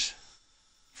cities.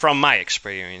 From my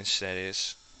experience, that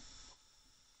is.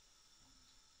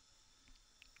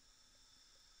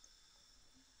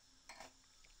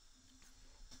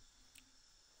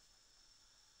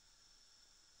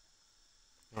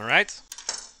 All right.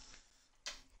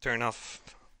 Turn off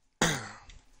the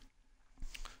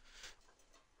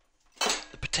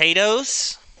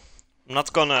potatoes. I'm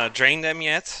not gonna drain them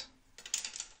yet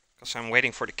because I'm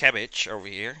waiting for the cabbage over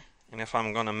here. And if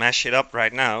I'm gonna mash it up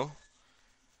right now,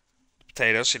 the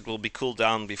potatoes, it will be cooled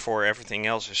down before everything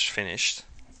else is finished.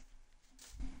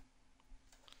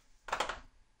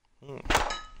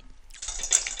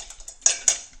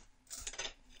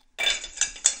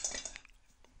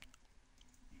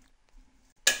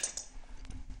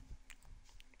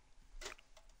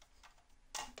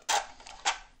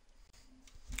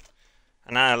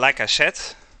 And like I said,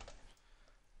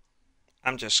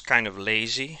 I'm just kind of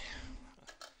lazy.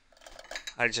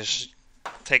 I just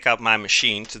take out my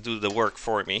machine to do the work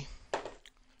for me.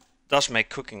 Does make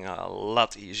cooking a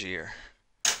lot easier.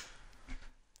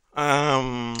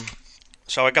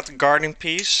 So I got the garden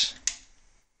peas.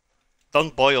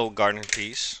 Don't boil garden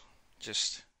peas,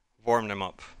 just warm them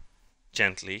up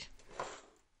gently.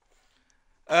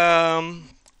 I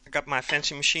got my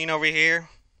fancy machine over here,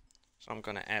 so I'm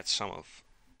gonna add some of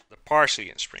the parsley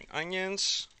and spring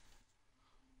onions.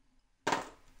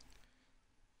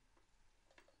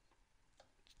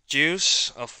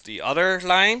 Juice of the other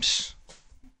limes.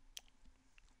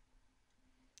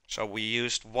 So we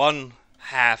used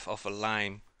 1/2 of a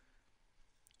lime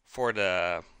for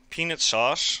the peanut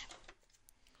sauce.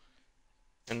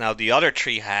 And now the other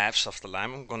 3/2 of the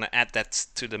lime, I'm gonna add that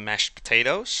to the mashed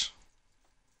potatoes.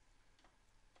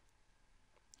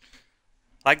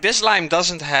 Like this lime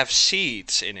doesn't have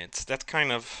seeds in it. That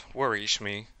kind of worries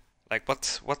me. Like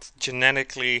what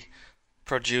genetically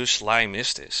produced lime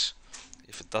is this?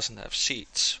 If it doesn't have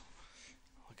seeds.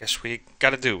 I guess we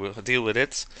gotta deal with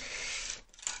it.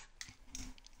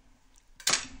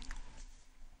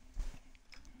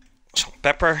 Some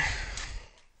pepper.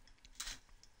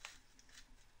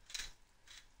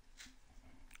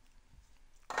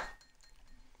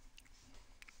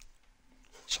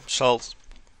 Some salt.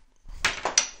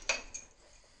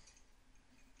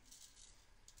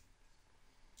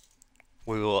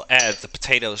 We will add the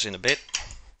potatoes in a bit.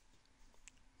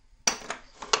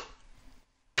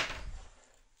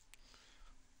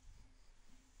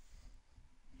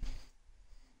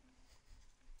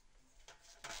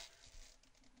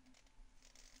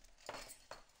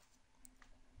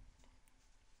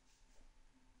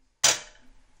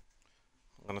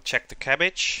 I'm gonna check the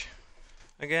cabbage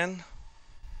again.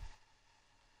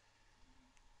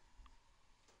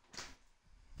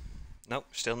 Nope,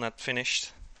 still not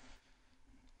finished.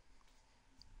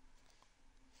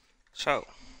 So,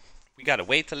 we gotta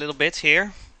wait a little bit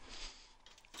here.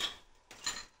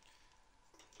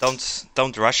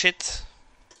 Don't rush it.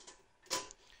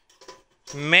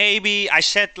 Maybe I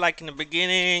said like in the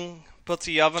beginning, put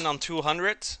the oven on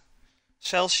 200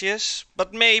 Celsius,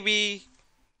 but maybe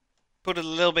put it a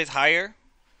little bit higher,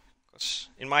 because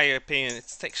in my opinion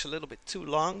it takes a little bit too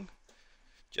long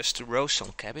just to roast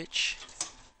some cabbage.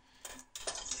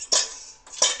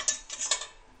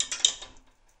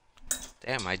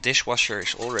 Damn, my dishwasher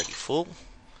is already full.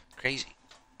 Crazy.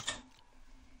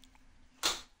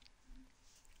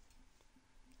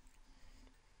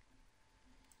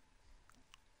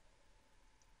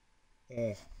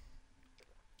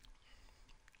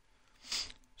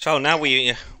 So now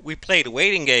we play the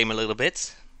waiting game a little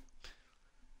bit.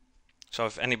 So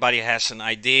if anybody has an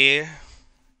idea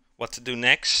what to do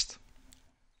next,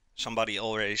 somebody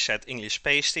already said English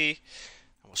pasty.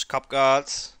 It was Cup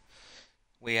God.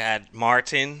 We had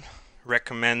Martin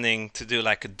recommending to do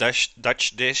like a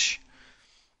Dutch dish.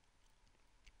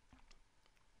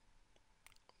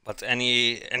 But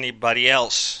anybody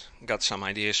else got some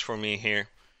ideas for me here?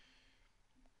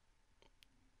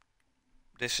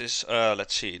 This is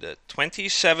let's see, the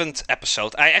 27th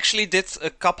episode. I actually did a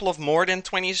couple of more than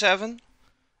 27.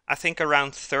 I think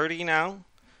around 30 now.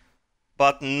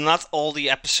 But not all the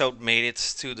episode made it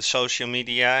to the social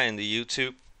media and the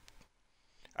YouTube.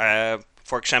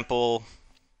 For example,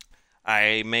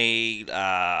 I made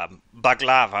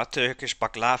baklava, Turkish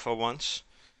baklava once,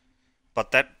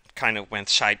 but that kind of went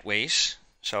sideways,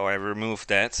 so I removed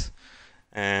that.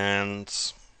 And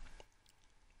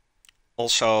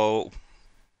Also,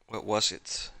 what was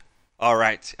it? All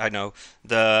right, I know.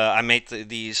 I made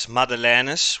these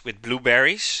madeleines with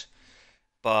blueberries,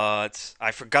 but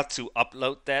I forgot to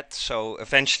upload that, so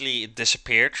eventually it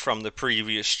disappeared from the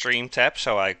previous stream tab,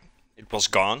 so it was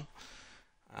gone.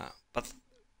 But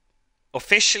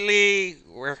officially,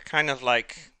 we're kind of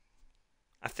like,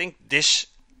 I think this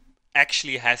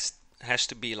actually has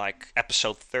to be like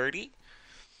episode 30,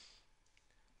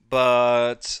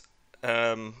 but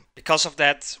because of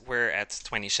that, we're at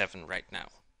 27 right now.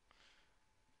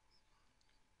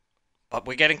 But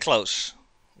we're getting close.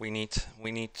 We need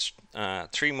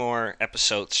 3 more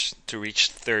episodes to reach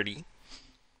 30,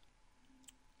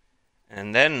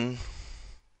 and then,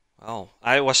 well,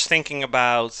 I was thinking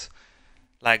about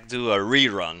like do a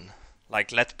rerun,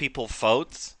 like let people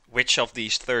vote which of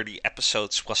these 30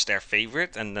 episodes was their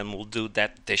favorite, and then we'll do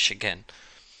that dish again.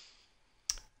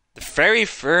 The very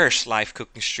first live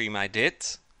cooking stream I did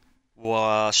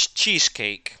was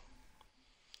cheesecake,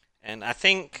 and I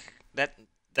think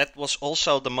that was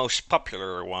also the most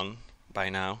popular one by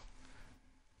now.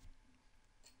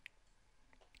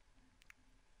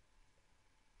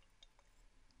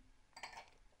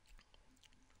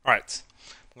 Alright,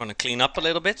 I'm gonna clean up a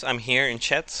little bit. I'm here in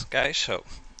chat, guys, so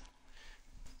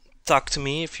talk to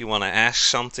me if you want to ask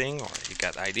something or you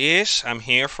got ideas. I'm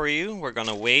here for you. We're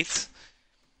gonna wait.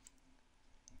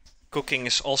 Cooking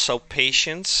is also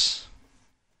patience.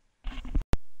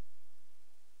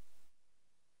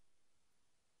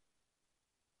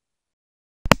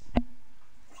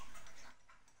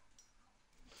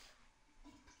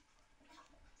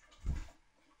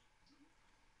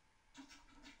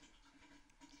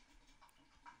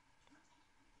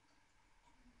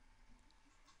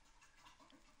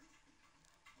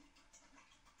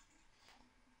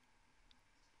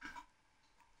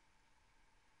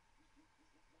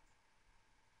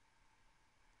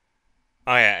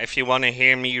 Oh yeah, if you want to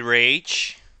hear me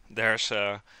rage, there's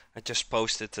I just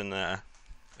posted a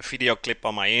video clip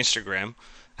on my Instagram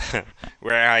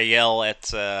where I yell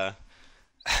at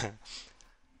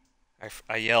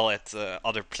I yell at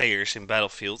other players in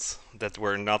Battlefield that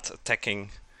were not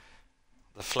attacking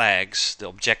the flags, the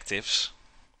objectives.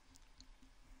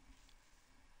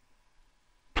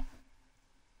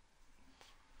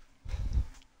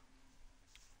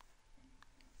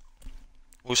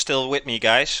 Who's still with me,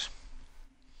 guys?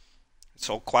 It's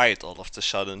all quiet all of a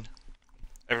sudden.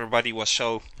 Everybody was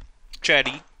so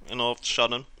chatty, and all of a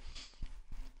sudden,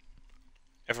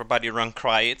 everybody run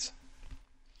quiet.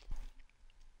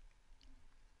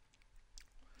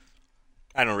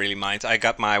 I don't really mind. I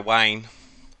got my wine.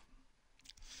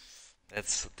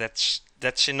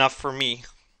 That's enough for me.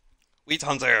 Wheat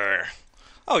Hunter.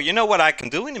 Oh, you know what I can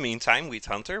do in the meantime, Wheat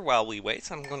Hunter, while we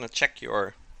wait? I'm gonna check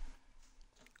the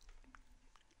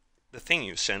thing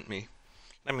you sent me.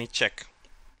 Let me check.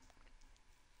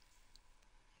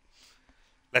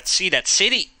 Let's see that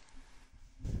city.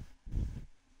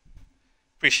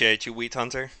 Appreciate you, Wheat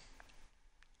Hunter.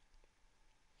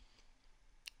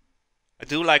 I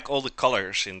do like all the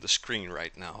colors in the screen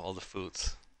right now, all the food.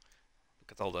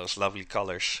 Look at all those lovely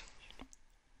colors.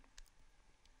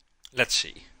 Let's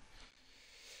see.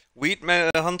 Wheat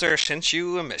Hunter sends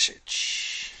you a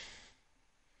message.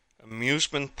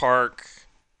 Amusement park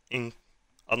in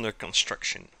under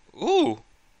construction. Oeh.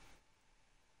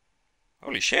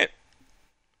 Holy shit.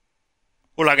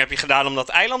 Hoe lang heb je gedaan om dat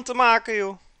eiland te maken,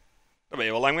 joh? Daar ben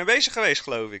je wel lang mee bezig geweest,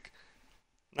 geloof ik.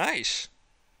 Nice.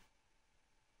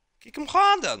 Kijk hem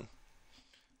gaan dan.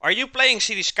 Are you playing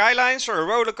City Skylines or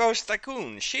Roller Coaster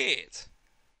Tycoon? Shit.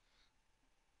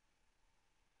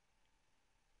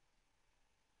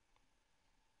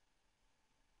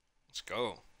 Let's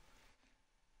go.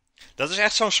 Dat is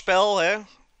echt zo'n spel, hè?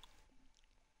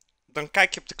 Dan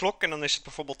kijk je op de klok en dan is het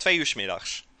bijvoorbeeld 2 uur 's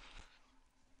middags.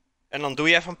 En dan doe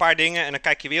je even een paar dingen en dan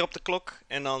kijk je weer op de klok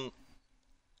en dan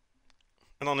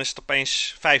is het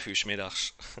opeens 5 uur 's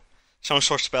middags. Zo'n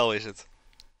soort spel is het.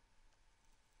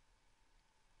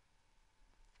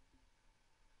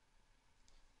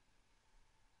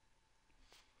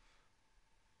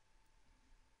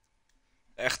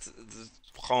 Echt,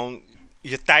 gewoon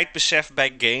je tijdbesef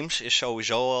bij games is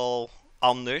sowieso al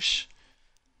anders.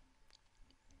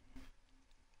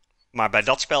 Maar bij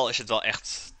dat spel is het wel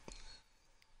echt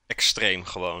extreem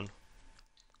gewoon.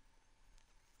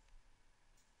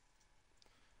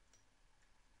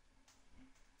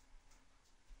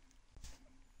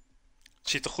 Het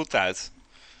ziet er goed uit.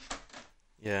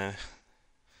 Ja.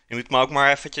 Je moet me ook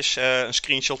maar eventjes een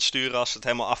screenshot sturen als het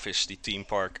helemaal af is, die Theme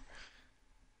Park.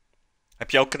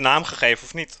 Heb je ook een naam gegeven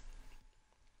of niet?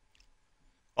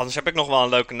 Anders heb ik nog wel een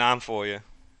leuke naam voor je.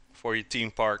 Voor je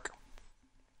Theme Park.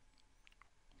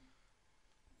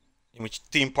 Je moet je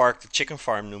Team Park de Chicken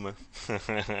Farm noemen.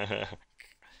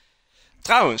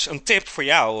 Trouwens, een tip voor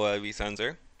jou, Wheat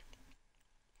Hunter.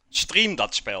 Stream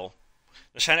dat spel.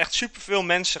 Er zijn echt superveel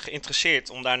mensen geïnteresseerd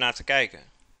om daarnaar te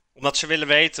kijken. Omdat ze willen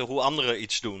weten hoe anderen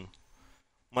iets doen.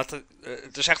 Maar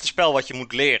het is echt een spel wat je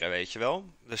moet leren, weet je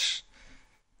wel. Dus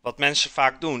wat mensen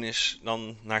vaak doen is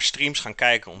dan naar streams gaan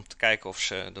kijken om te kijken of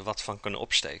ze er wat van kunnen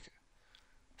opsteken.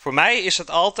 Voor mij is het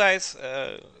altijd.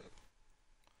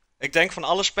 Ik denk van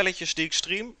alle spelletjes die ik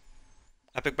stream,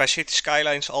 heb ik bij City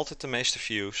Skylines altijd de meeste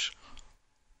views.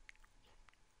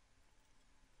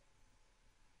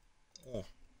 Oh.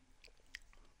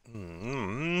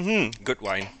 Good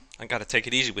wine. I gotta take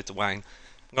it easy with the wine.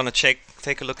 I'm gonna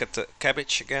take a look at the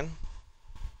cabbage again.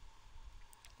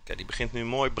 Oké, die begint nu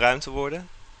mooi bruin te worden.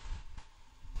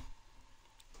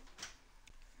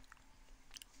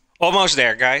 Almost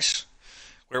there, guys.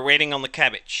 We're waiting on the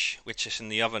cabbage, which is in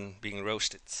the oven being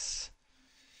roasted.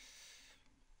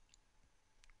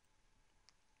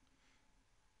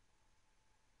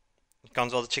 Je kan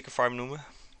het wel de chicken farm noemen.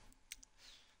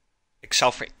 Ik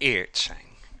zou vereerd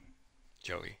zijn.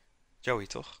 Joey. Joey,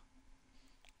 toch?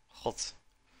 God.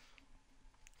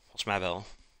 Volgens mij wel.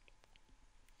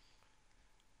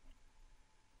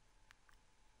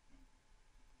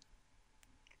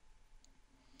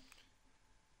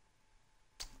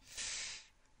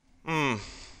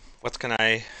 What can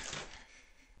I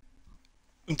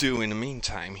do in the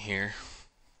meantime here?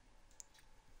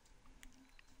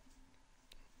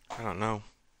 I don't know.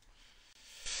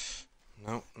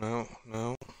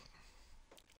 No.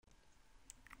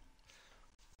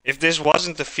 If this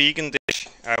wasn't a vegan dish,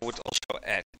 I would also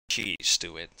add cheese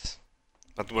to it.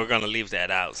 But we're gonna leave that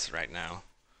out right now.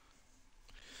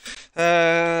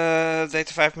 Deed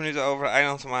er 5 minuten over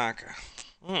eiland te maken.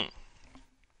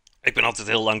 Ik ben altijd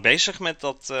heel lang bezig met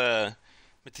dat,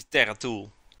 met die Terra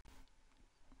Tool.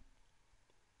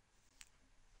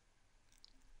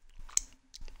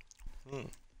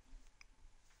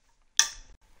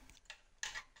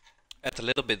 Add a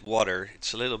little bit water.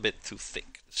 It's a little bit too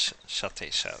thick. Satay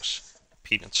sauce,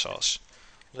 peanut sauce,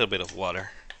 a little bit of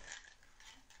water.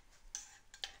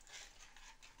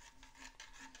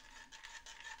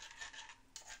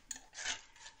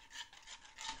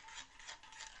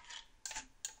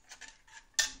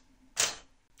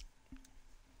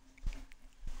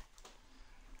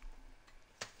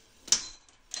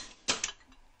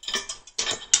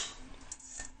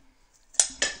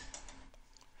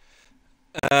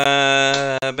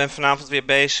 Ben vanavond weer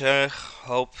bezig.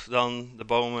 Hoop dan de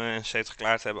bomen en etc.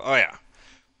 klaar te hebben. Oh ja.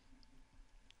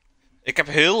 Ik heb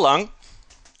heel lang.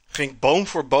 Ging boom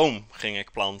voor boom ging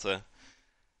ik planten.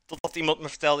 Totdat iemand me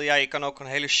vertelde. Ja, je kan ook een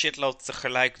hele shitload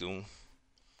tegelijk doen.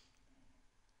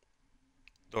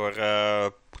 Door.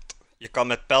 Je kan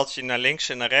met pijltje naar links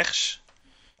en naar rechts.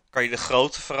 Kan je de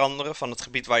grootte veranderen van het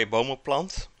gebied waar je bomen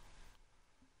plant.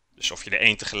 Dus of je er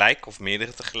één tegelijk of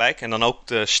meerdere tegelijk. En dan ook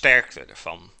de sterkte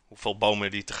ervan. Hoeveel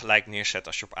bomen die tegelijk neerzet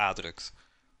als je op A drukt.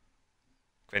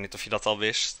 Ik weet niet of je dat al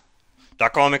wist. Daar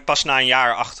kwam ik pas na een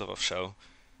jaar achter of zo.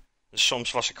 Dus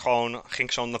soms ging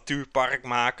ik zo'n natuurpark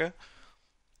maken. En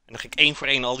dan ging ik één voor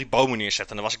één al die bomen neerzetten.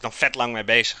 En daar was ik dan vet lang mee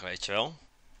bezig, weet je wel.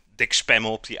 Dik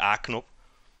spammen op die A-knop.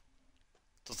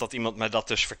 Totdat iemand mij dat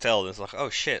dus vertelde. En toen dacht ik,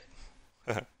 oh shit.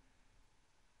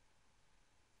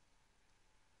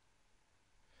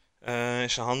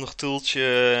 Is een handig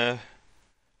toeltje.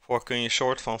 Voor kun je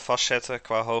soort van vastzetten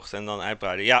qua hoogte en dan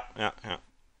uitbreiden. Ja.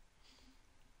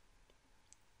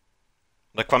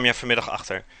 Daar kwam je vanmiddag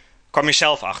achter. Kwam je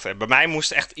zelf achter. Bij mij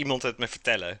moest echt iemand het me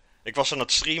vertellen. Ik was aan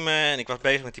het streamen en ik was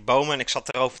bezig met die bomen en ik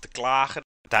zat erover te klagen.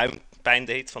 Duim pijn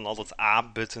deed van al dat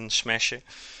A-button smashen.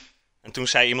 En toen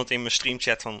zei iemand in mijn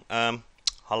streamchat van...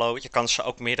 hallo, je kan ze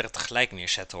ook meerdere tegelijk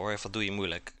neerzetten hoor. Wat doe je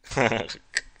moeilijk?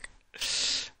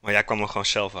 Maar jij kwam er gewoon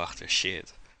zelf achter.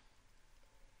 Shit.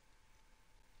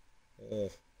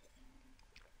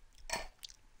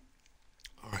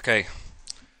 Oké.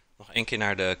 Nog één keer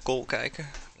naar de kool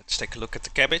kijken. Let's take a look at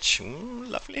the cabbage.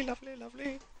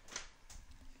 Lovely.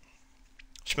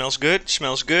 Smells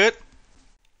good.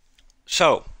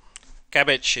 So,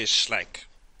 cabbage is like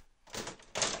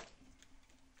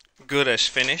good as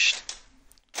finished.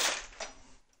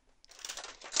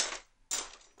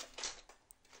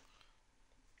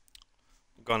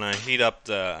 I'm gonna heat up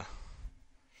the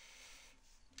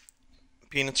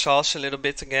peanut sauce a little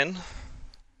bit again.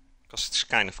 Because it's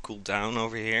kind of cooled down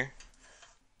over here.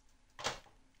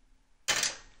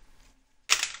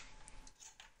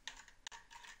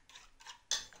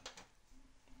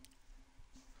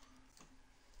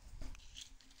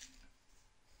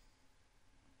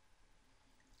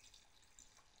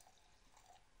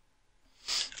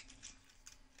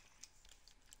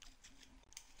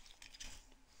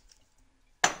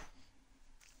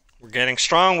 We're getting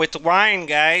strong with the wine,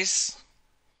 guys.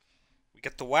 We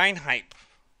get the wine hype.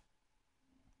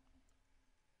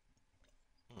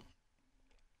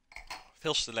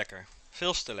 Veel te lekker.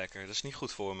 Veel te lekker. Dat is niet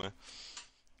goed voor me.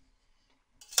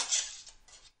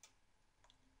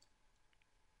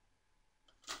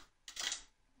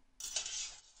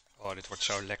 Oh, dit wordt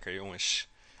zo lekker, jongens.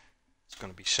 It's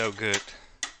gonna be so good.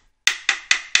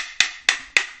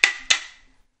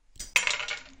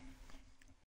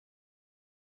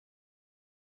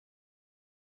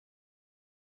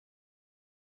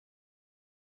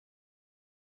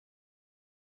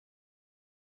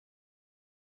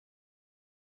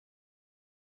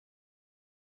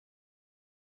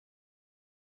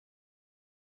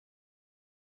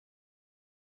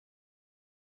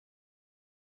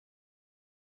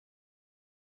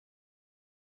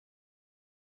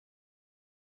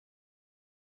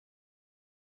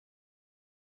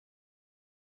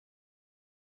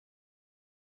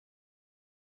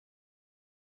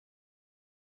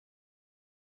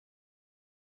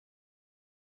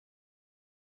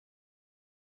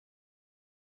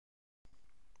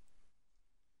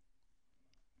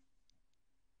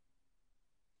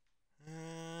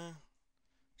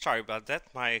 Sorry about that.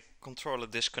 My controller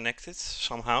disconnected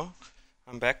somehow.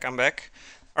 I'm back. I'm back.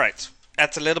 All right.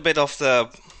 Add a little bit of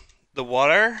the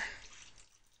water.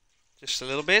 Just a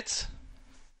little bit.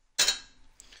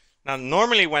 Now,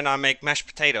 normally when I make mashed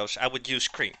potatoes, I would use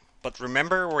cream. But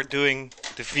remember, we're doing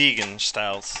the vegan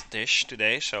styled dish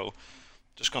today, so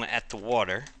just gonna add the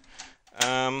water.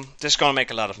 This is gonna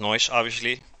make a lot of noise,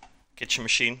 obviously. Kitchen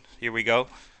machine. Here we go.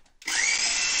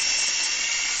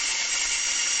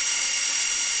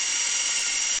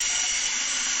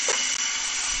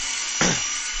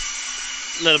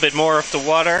 A little bit more of the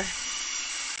water.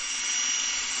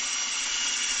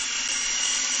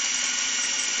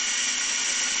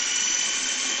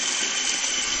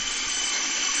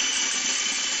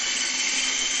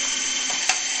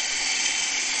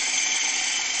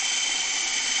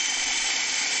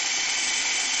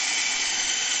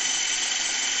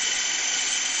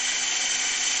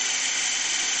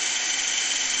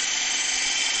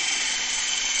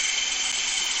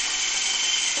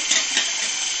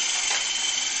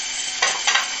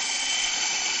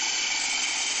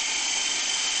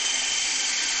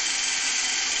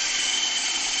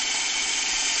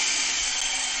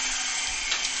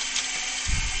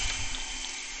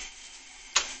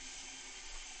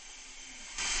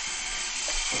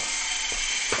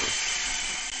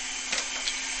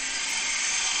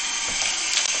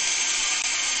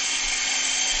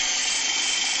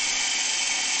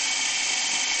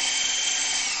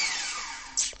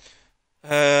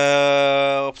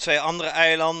 Op 2 andere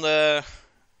eilanden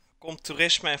komt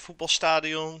toerisme en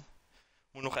voetbalstadion.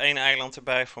 Moet nog 1 eiland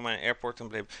erbij voor mijn airport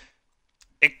embleem.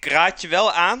 Ik raad je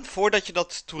wel aan, voordat je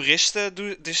dat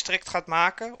toeristendistrict gaat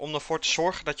maken, om ervoor te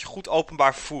zorgen dat je goed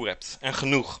openbaar vervoer hebt. En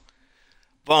genoeg.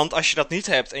 Want als je dat niet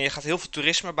hebt en je gaat heel veel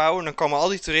toerisme bouwen, dan komen al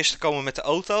die toeristen komen met de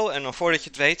auto. En dan voordat je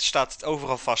het weet, staat het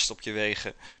overal vast op je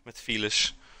wegen. Met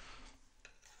files.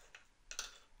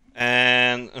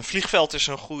 En een vliegveld is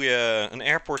een goede, een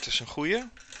airport is een goede.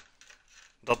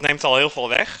 Dat neemt al heel veel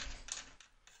weg.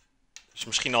 Dus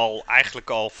misschien eigenlijk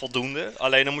al voldoende.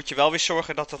 Alleen dan moet je wel weer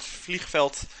zorgen dat dat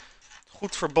vliegveld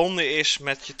goed verbonden is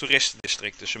met je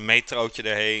toeristendistrict. Dus een metrootje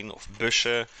erheen of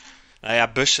bussen. Nou ja,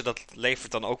 bussen dat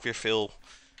levert dan ook weer veel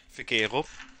verkeer op.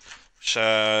 Dus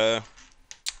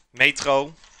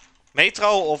metro.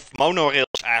 Metro of monorail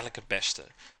is eigenlijk het beste.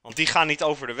 Want die gaan niet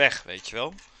over de weg, weet je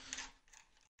wel.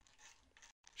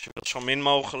 Dus je wilt zo min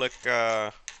mogelijk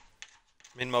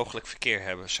verkeer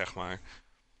hebben, zeg maar.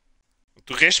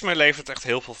 Toerisme levert echt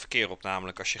heel veel verkeer op,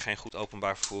 namelijk als je geen goed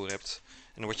openbaar vervoer hebt.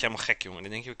 En dan word je helemaal gek, jongen.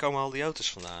 Dan denk je, waar komen al die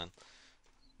auto's vandaan?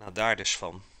 Nou, daar dus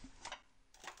van.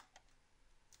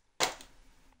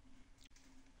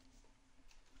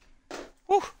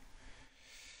 Oeh.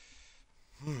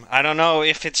 I don't know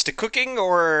if it's the cooking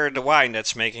or the wine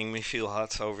that's making me feel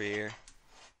hot over here.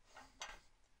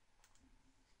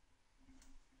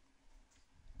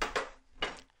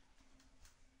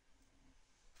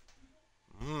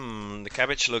 The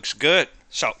cabbage looks good.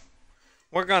 So,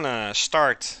 we're gonna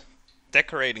start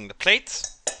decorating the plate.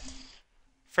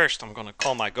 First, I'm gonna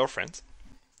call my girlfriend.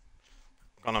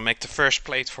 I'm gonna make the first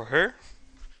plate for her.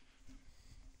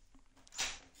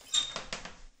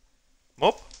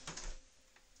 Mop.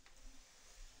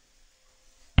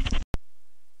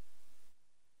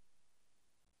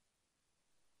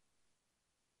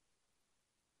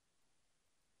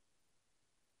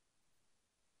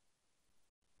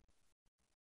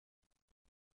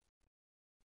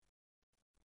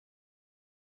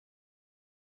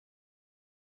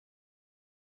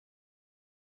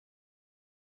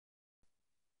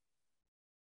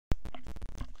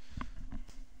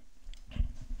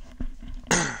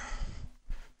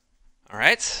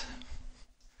 Alright.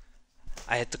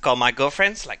 I had to call my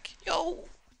girlfriend, like, yo,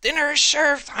 dinner is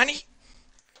served, honey.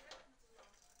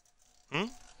 Hm?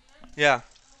 Ja.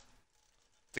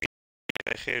 Ik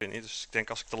reageerde niet, dus ik denk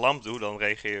als ik de lamp doe, dan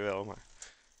reageer je wel, maar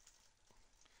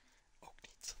ook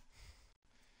niet.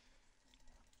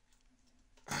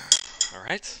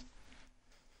 Alright.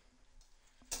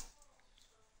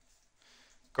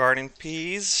 Garden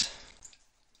peas.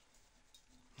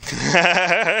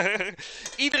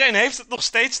 Iedereen heeft het nog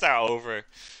steeds daarover.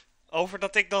 Over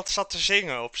dat ik dat zat te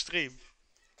zingen op stream.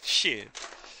 Shit.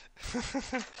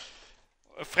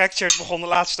 Fractured begon er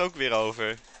laatst ook weer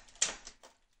over.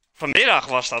 Vanmiddag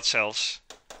was dat zelfs.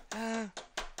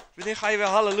 Wanneer ga je weer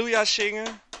halleluja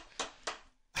zingen?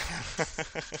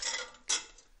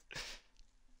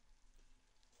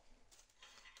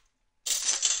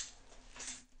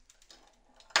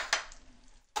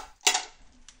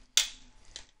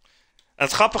 En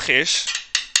het grappige is,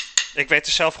 ik weet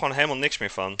er zelf gewoon helemaal niks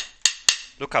meer van.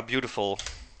 Look how beautiful,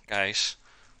 guys.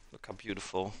 Look how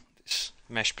beautiful this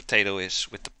mashed potato is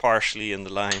with the parsley and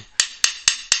the lime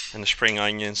and the spring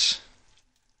onions.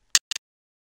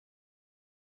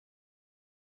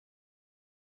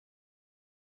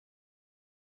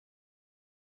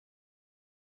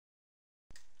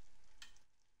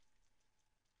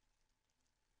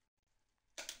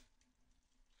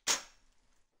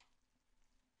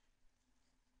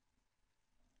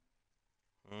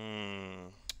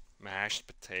 Mashed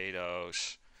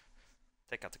potatoes.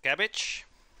 Take out the cabbage.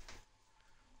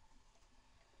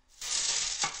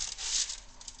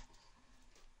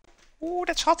 Ooh,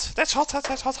 that's hot. That's hot, hot,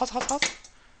 hot, hot, hot, hot, hot.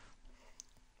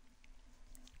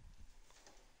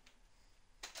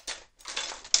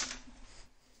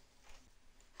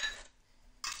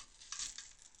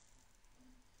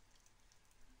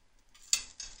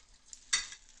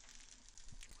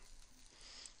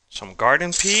 Some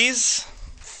garden peas.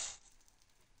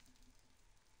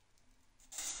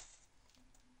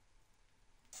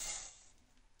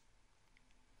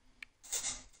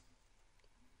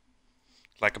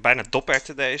 Lijken bijna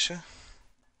doperwten deze.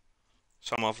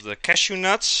 Some of the cashew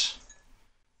nuts.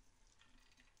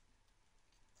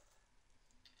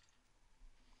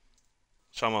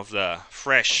 Some of the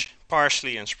fresh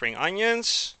parsley and spring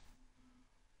onions.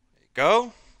 There you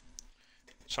go.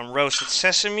 Some roasted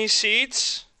sesame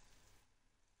seeds.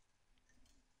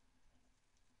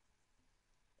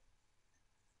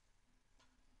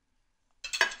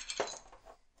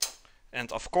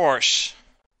 And of course,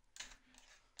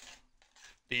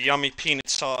 the yummy peanut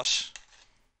sauce.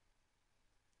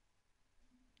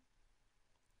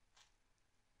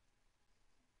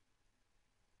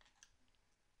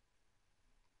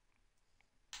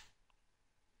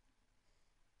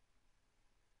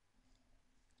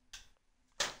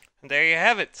 And there you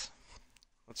have it.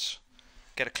 Let's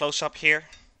get a close-up here.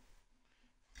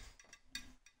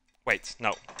 Wait,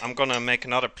 no. I'm gonna make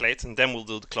another plate and then we'll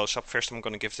do the close-up. First I'm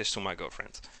gonna give this to my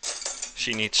girlfriend.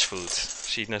 She needs food.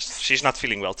 She's not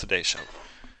feeling well today, so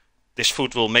this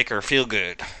food will make her feel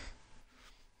good.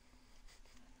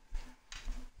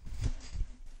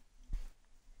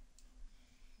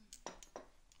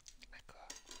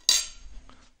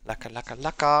 Lekker, lekker,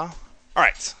 lekker.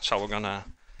 Alright, so we're gonna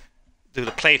do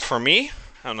the plate for me.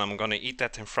 And I'm gonna eat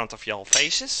that in front of y'all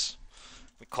faces.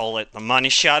 We call it the money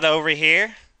shot over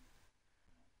here.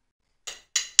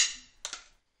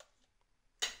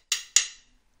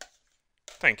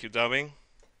 Thank you, dubbing.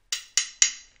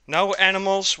 No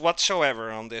animals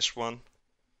whatsoever on this one.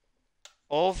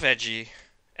 All veggie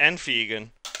and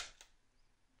vegan.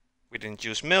 We didn't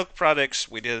use milk products,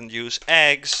 we didn't use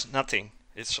eggs, nothing.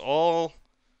 It's all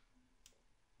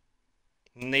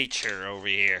nature over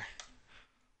here.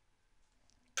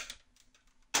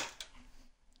 The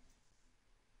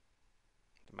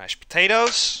mashed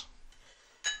potatoes.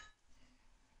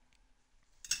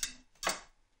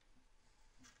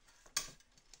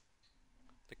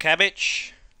 The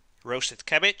cabbage, roasted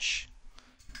cabbage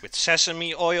with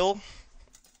sesame oil.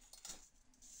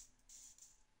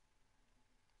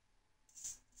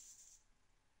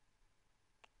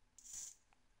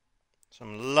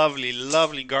 Some lovely,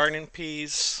 lovely garden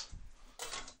peas.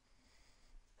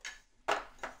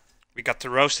 We got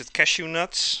the roasted cashew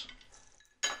nuts.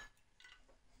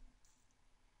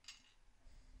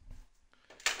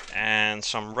 And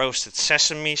some roasted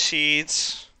sesame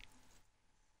seeds.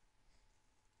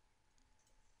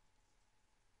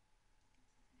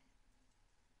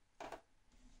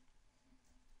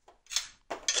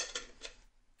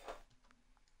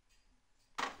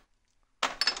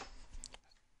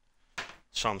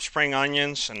 Some spring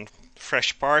onions and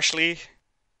fresh parsley.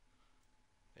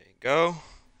 There you go.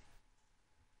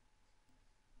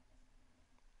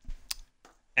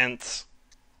 And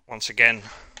once again,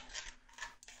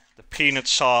 the peanut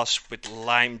sauce with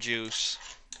lime juice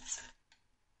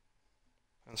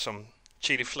and some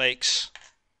chili flakes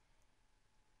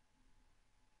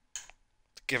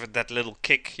to give it that little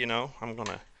kick, you know. I'm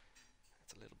gonna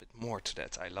add a little bit more to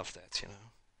that. I love that, you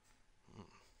know.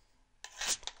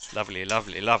 Lovely,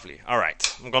 lovely, lovely. All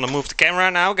right, I'm gonna move the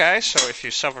camera now, guys. So if you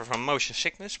suffer from motion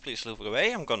sickness, please look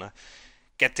away. I'm gonna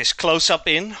get this close up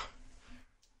in.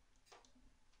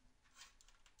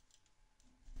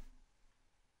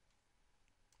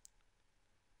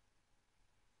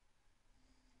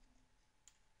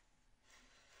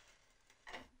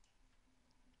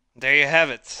 There you have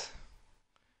it.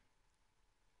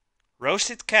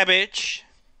 Roasted cabbage,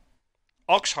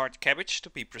 Oxheart cabbage to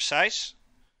be precise,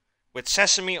 with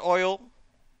sesame oil.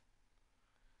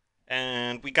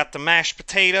 And we got the mashed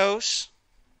potatoes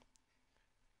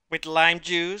with lime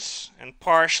juice and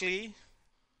parsley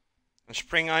and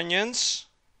spring onions.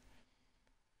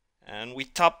 And we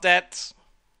top that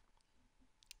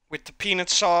with the peanut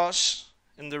sauce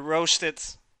and the roasted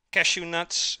cashew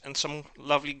nuts and some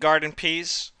lovely garden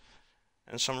peas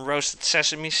and some roasted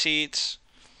sesame seeds.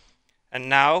 And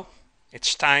now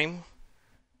it's time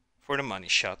for the money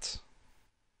shot.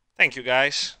 Thank you,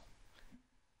 guys.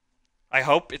 I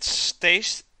hope it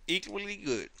tastes equally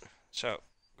good. So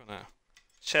I'm gonna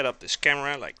set up this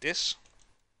camera like this.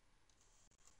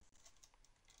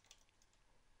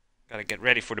 Gotta get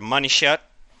ready for the money shot.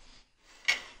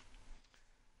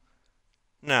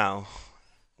 Now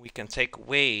we can take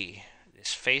away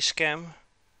this face cam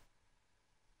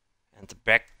and the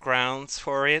background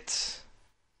for it.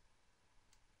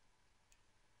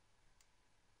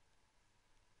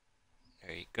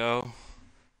 There you go.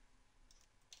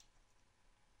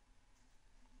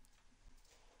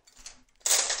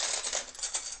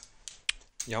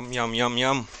 Yum, yum, yum,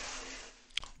 yum.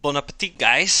 Bon appetit,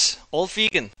 guys. All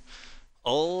vegan.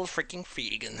 All freaking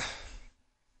vegan.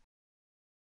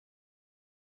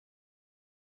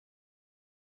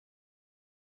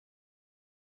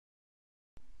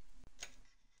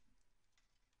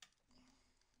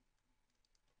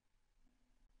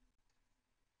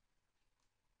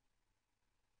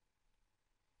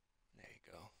 There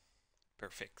you go.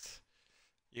 Perfect.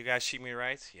 You guys see me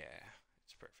right? Yeah,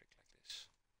 it's perfect like this.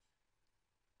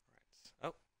 Right.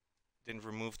 Oh, didn't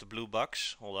remove the blue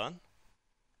box. Hold on.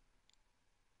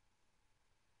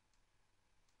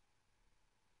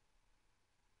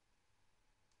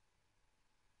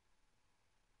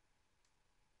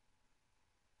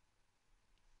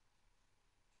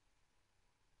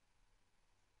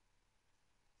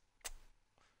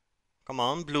 Come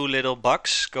on, blue little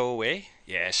box, go away.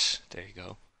 Yes, there you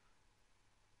go.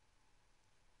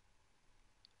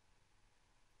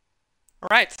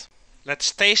 Alright,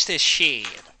 let's taste this shit.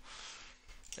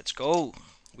 Let's go.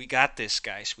 We got this,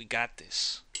 guys, we got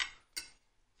this.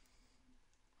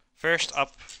 First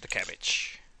up, the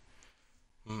cabbage.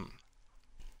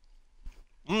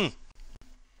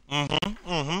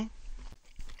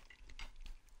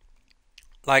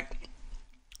 Like,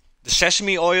 the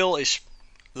sesame oil is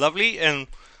lovely, and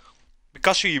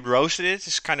because we roasted it,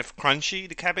 it's kind of crunchy,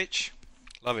 the cabbage.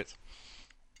 Love it.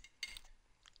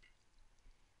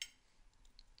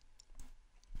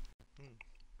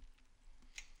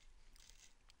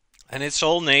 And it's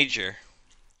all nature.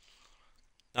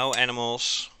 No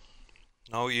animals,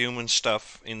 no human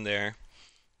stuff in there.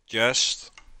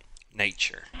 Just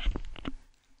nature.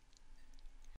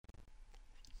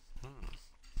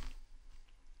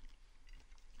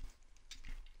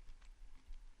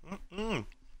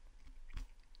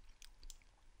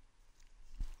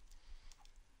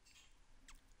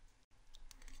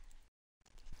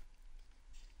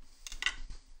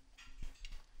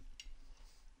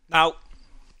 Now,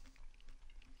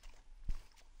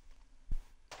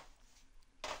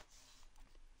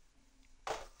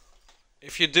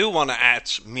 if you do want to add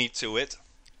meat to it,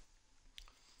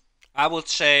 I would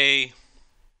say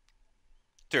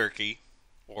turkey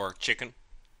or chicken.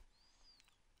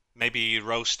 Maybe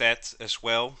roast that as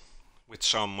well with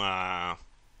some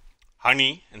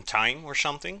honey and thyme or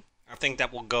something. I think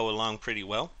that will go along pretty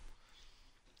well.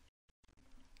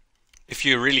 If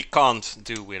you really can't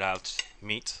do without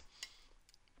meat.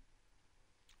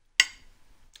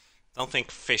 Don't think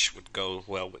fish would go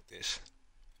well with this.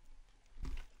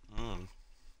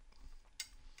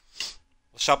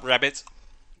 What's up, Rabbit?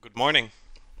 Good morning.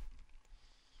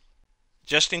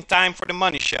 Just in time for the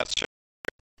money shot, sir.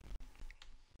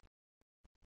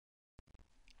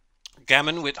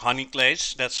 Gammon with honey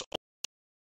glaze, that's all.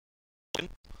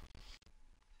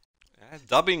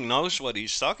 Dubbing knows what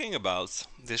he's talking about.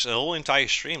 This whole entire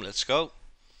stream, let's go.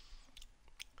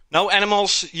 No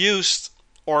animals used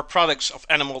or products of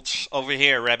animals over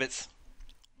here, Rabbit.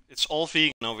 It's all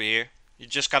vegan over here. You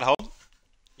just got home.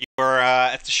 You were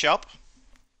at the shop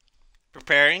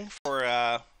preparing for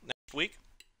next week.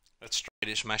 Let's try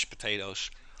this mashed potatoes.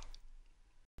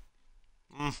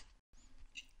 Mm.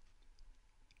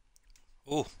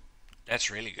 Ooh, that's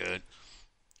really good.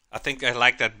 I think I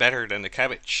like that better than the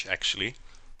cabbage, actually.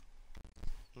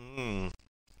 Mmm.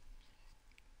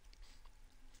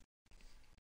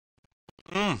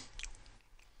 Mmm.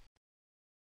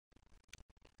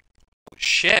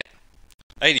 Shit.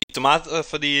 Hey, die tomaat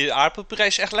van die aardappelpuree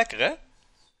is echt lekker, hè?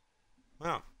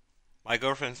 Ja. My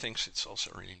girlfriend thinks it's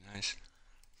also really nice.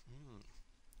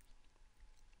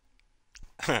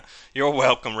 You're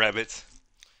welcome, Rabbit.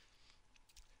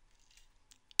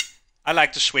 I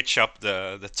like to switch up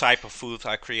the type of food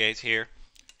I create here.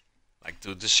 Like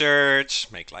do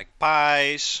desserts, make like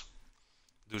pies,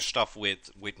 do stuff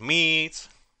with meat,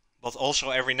 but also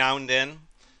every now and then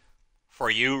for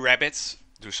you, Rabbit,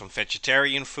 do some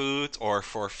vegetarian food, or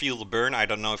for Feel the Burn. I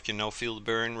don't know if you know Feel the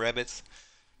Burn, Rabbit,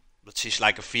 but she's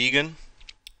like a vegan.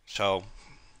 So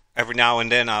every now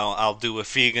and then I'll do a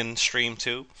vegan stream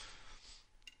too.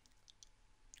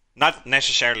 Not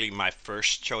necessarily my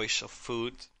first choice of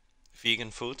food,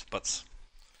 vegan food, but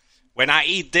when I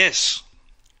eat this,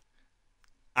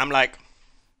 I'm like,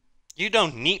 you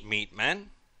don't need meat,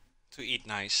 man, to eat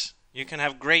nice. You can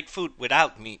have great food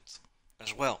without meat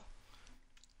as well.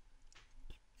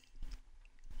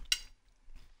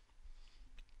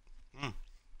 Mm.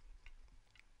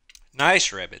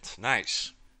 Nice, Rabbit,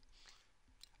 nice.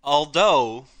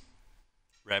 Although,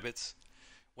 Rabbit,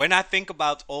 when I think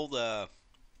about all the,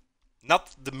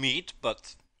 not the meat,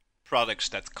 but products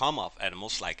that come off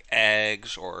animals, like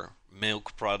eggs or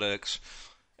milk products,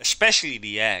 especially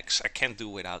the eggs, I can't do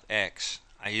without eggs.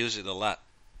 I use it a lot.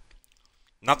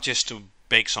 Not just to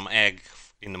bake some egg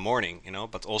in the morning,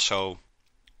 but also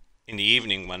in the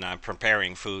evening when I'm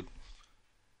preparing food.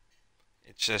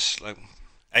 It's just like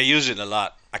I use it a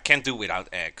lot. I can't do without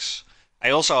eggs.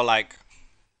 I also like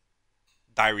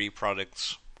dairy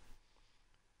products,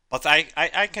 but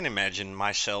I can imagine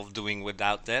myself doing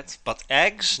without that. But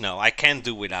eggs, no, I can't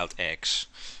do without eggs.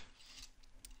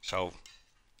 So,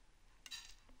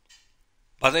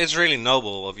 but it's really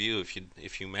noble of you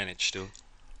if you manage to.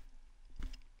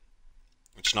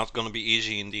 It's not gonna be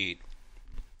easy indeed.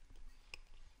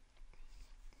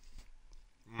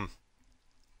 Mm.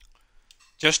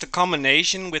 Just a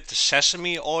combination with the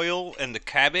sesame oil and the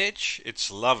cabbage, it's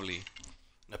lovely.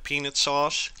 The peanut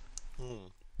sauce.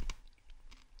 Mm.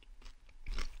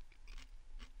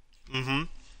 Mm-hmm.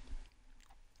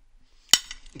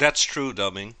 That's true,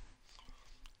 dubbing.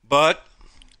 But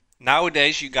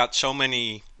nowadays you got so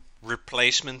many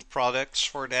replacement products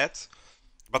for that.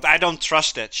 But I don't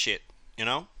trust that shit, you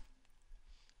know?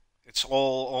 It's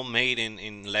all made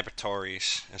in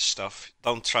laboratories and stuff.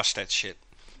 Don't trust that shit.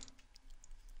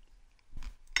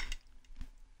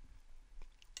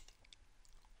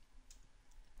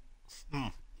 Hmm.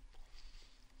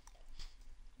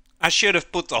 I should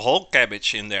have put the whole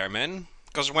cabbage in there, man.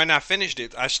 Because when I finished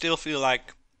it, I still feel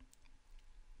like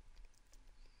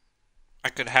I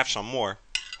could have some more.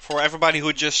 For everybody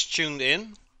who just tuned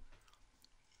in,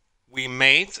 we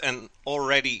made and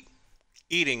already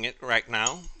eating it right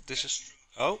now. This is.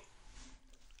 Oh,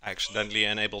 I accidentally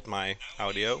enabled my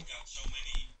audio.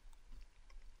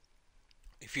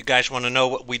 If you guys want to know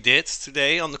what we did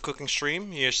today on the cooking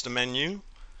stream, here's the menu.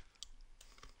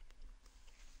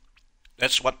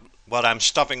 That's what I'm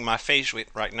stuffing my face with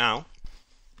right now.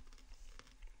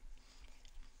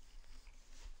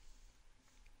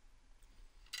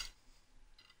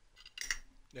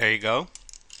 There you go.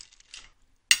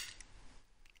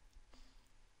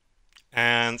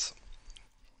 And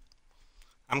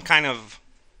I'm kind of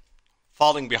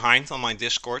falling behind on my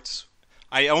Discord.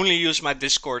 I only use my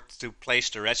Discord to place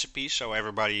the recipes, so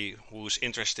everybody who's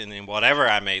interested in whatever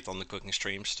I made on the cooking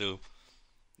streams to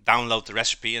download the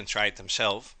recipe and try it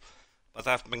themselves. But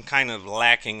I've been kind of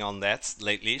lacking on that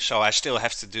lately, so I still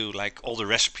have to do like all the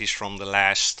recipes from the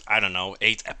last, I don't know,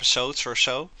 8 episodes or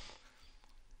so.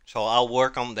 So I'll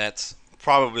work on that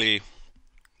probably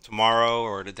tomorrow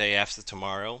or the day after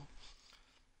tomorrow.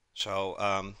 So,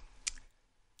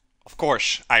 of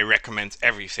course, I recommend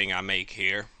everything I make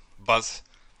here, but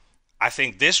I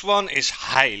think this one is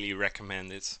highly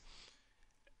recommended,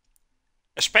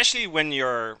 especially when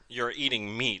you're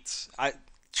eating meat. I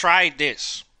try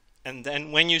this, and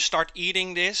then when you start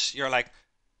eating this, you're like,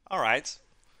 all right,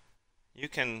 you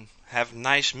can have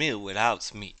nice meal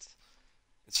without meat.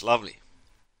 It's lovely.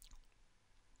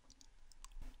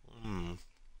 Mm.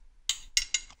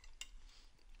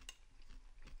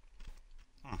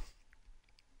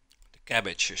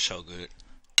 Cabbage is so good.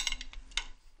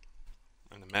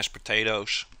 And the mashed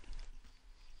potatoes.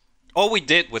 All we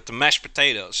did with the mashed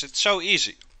potatoes, it's so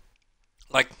easy.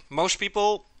 Like most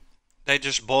people, they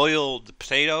just boil the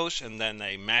potatoes and then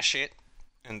they mash it,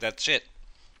 and that's it.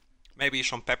 Maybe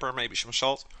some pepper, maybe some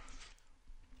salt.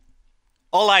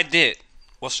 All I did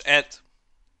was add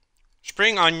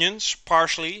spring onions,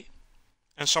 parsley,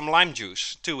 and some lime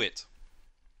juice to it,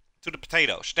 to the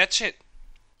potatoes. That's it.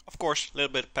 Of course, a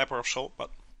little bit of pepper or salt, but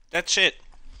that's it.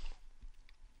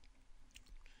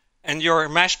 And your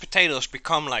mashed potatoes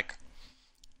become like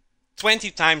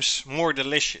 20 times more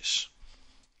delicious.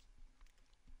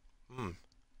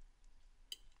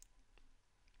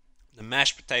 The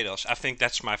mashed potatoes, I think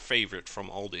that's my favorite from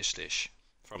all this dish,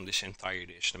 from this entire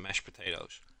dish, the mashed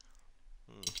potatoes.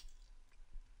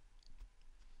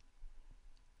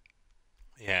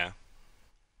 Yeah,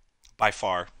 by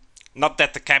far. Not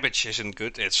that the cabbage isn't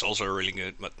good, it's also really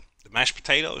good, but the mashed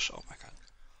potatoes, oh my god.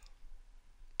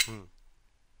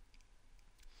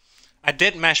 I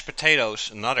did mashed potatoes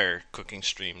another cooking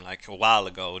stream like a while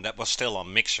ago, and that was still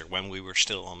on Mixer when we were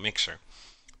still on Mixer.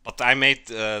 But I made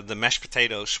the mashed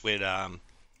potatoes with it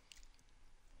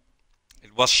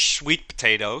was sweet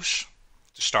potatoes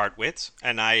to start with,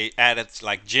 and I added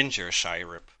like ginger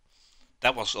syrup.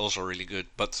 That was also really good,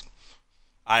 but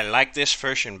I like this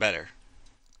version better.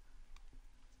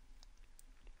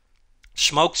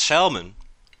 Smoked salmon.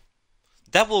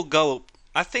 That will go.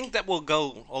 I think that will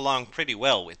go along pretty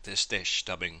well with this dish,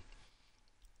 dubbing.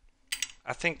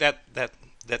 I think that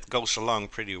goes along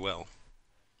pretty well.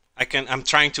 I'm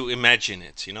trying to imagine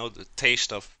it, the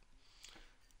taste of,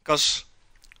 because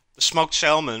the smoked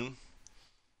salmon,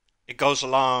 it goes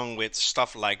along with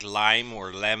stuff like lime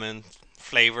or lemon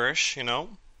flavors.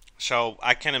 So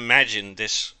I can imagine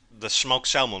the smoked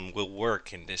salmon will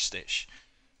work in this dish.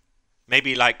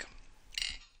 Maybe like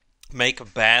make a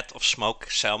bed of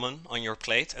smoked salmon on your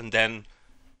plate and then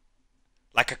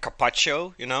like a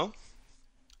carpaccio.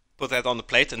 Put that on the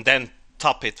plate and then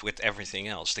top it with everything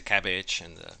else, the cabbage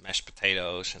and the mashed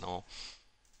potatoes and all.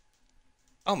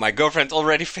 Oh, my girlfriend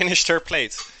already finished her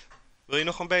plate. Wil je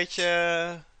nog een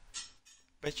beetje?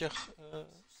 Okay.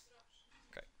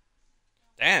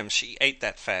 Damn, she ate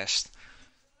that fast.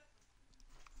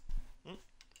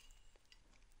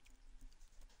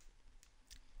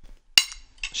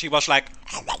 She was like,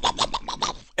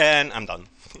 and I'm done.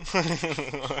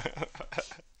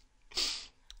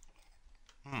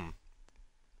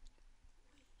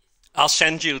 I'll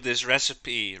send you this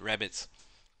recipe, Rabbit.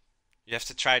 You have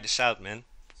to try this out, man.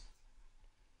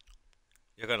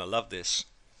 You're gonna love this.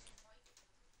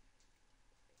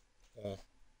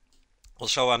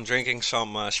 Also, I'm drinking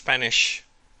some Spanish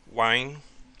wine.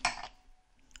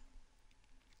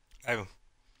 I'm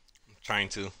trying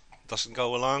to. Doesn't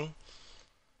go along.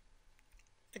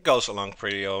 It goes along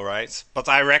pretty alright. But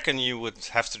I reckon you would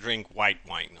have to drink white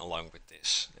wine along with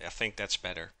this. I think that's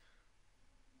better.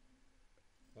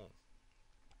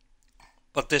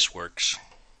 But this works.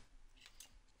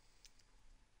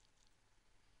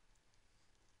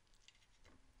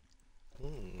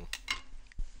 Mm.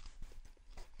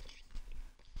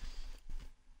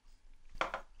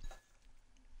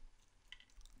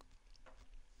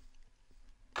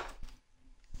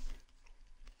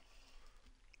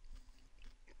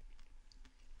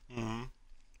 Mm-hmm.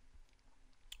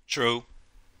 True.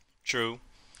 True.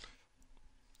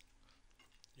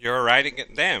 You're writing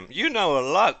it. Damn, you know a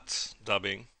lot,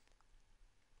 dubbing.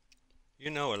 You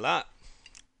know a lot.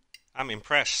 I'm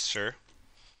impressed, sir.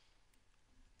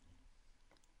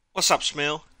 What's up,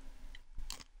 Smil?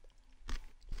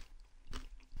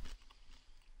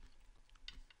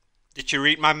 Did you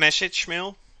read my message,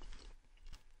 Smil?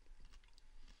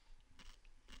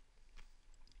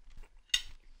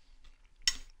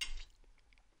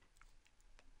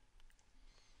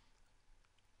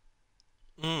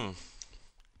 Mm.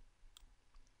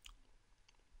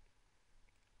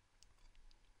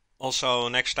 Also,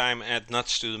 next time add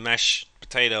nuts to the mashed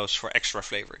potatoes for extra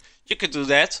flavor. You could do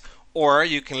that, or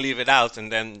you can leave it out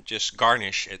and then just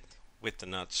garnish it with the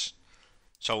nuts.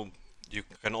 So you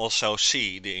can also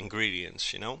see the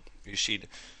ingredients. You see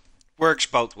works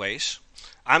both ways.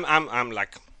 I'm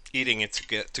like eating it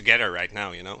together right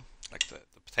now. Like the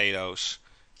potatoes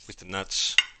with the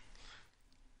nuts.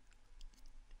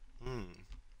 Mm.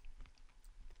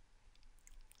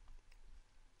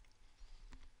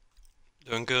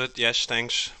 Doing good. Yes,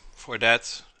 thanks for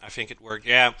that. I think it worked.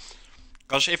 Yeah,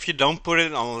 because if you don't put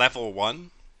it on level 1,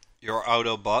 your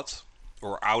Autobot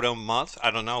or Automod,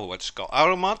 I don't know what it's called.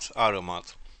 Automod?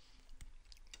 Automod.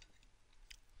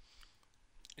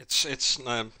 It's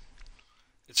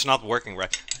not working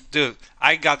right. Dude,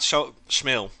 I got so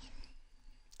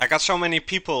many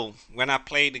people when I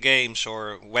play the games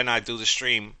or when I do the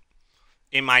stream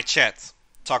in my chat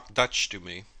talk Dutch to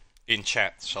me in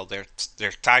chat. So they're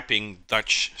typing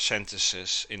Dutch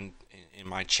sentences in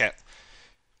my chat.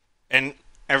 And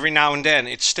every now and then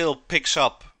it still picks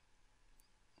up,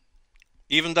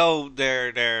 even though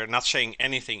they're not saying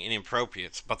anything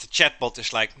inappropriate, but the chatbot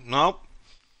is like, nope,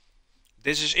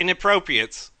 this is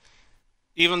inappropriate,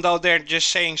 even though they're just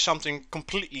saying something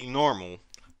completely normal.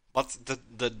 But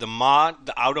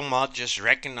the auto mod just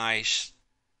recognizes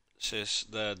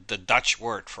the Dutch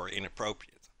word for inappropriate.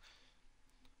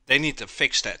 They need to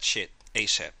fix that shit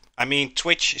ASAP. I mean,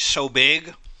 Twitch is so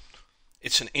big.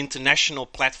 It's an international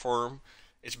platform.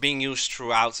 It's being used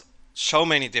throughout so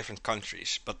many different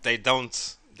countries, but they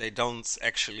don't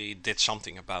actually did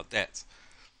something about that.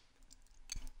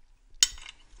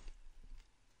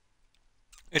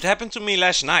 It happened to me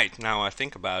last night, now I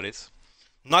think about it.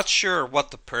 Not sure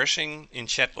what the person in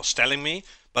chat was telling me,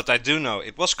 but I do know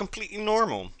it was completely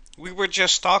normal. We were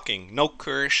just talking. No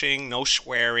cursing, no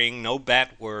swearing, no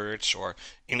bad words or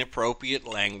inappropriate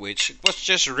language. It was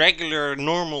just regular,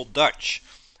 normal Dutch.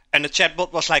 And the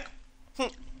chatbot was like,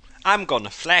 I'm gonna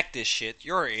flag this shit.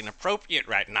 You're inappropriate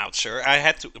right now, sir. I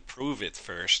had to approve it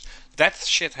first. That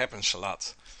shit happens a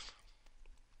lot.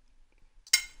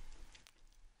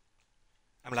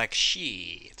 I'm like,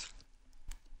 shit.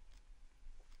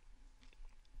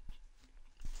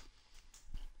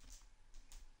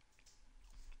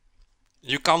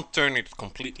 You can't turn it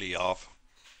completely off,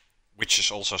 which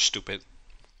is also stupid.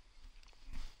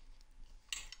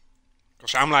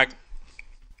 Because I'm like,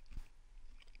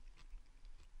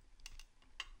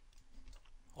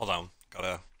 hold on,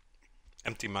 gotta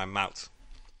empty my mouth.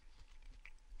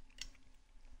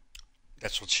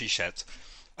 That's what she said.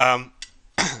 Um,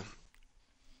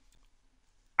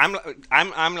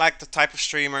 I'm like the type of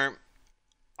streamer.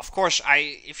 Of course,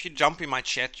 if you jump in my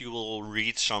chat, you will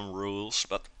read some rules,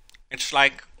 but it's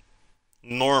like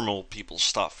normal people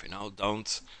stuff, you know.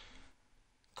 Don't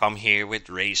come here with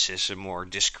racism or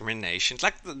discrimination. It's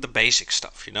like the basic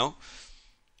stuff, you know.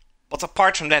 But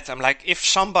apart from that, I'm like, if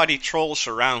somebody trolls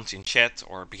around in chat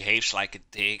or behaves like a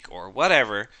dick or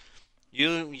whatever,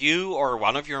 you or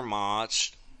one of your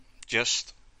mods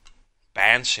just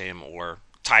bans him or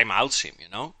timeouts him, you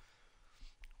know.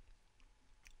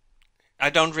 I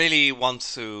don't really want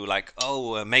to like,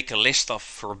 make a list of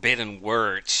forbidden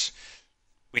words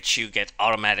which you get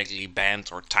automatically banned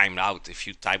or timed out if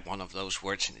you type one of those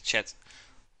words in the chat.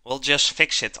 We'll just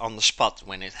fix it on the spot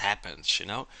when it happens, you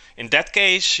know. In that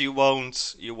case, you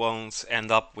won't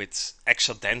end up with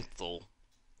accidental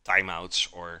timeouts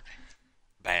or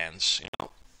bans, you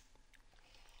know.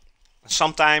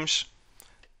 Sometimes,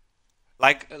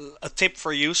 like a tip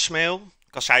for you, Smail,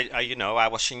 because I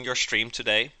was in your stream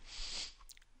today.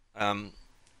 Um,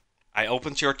 I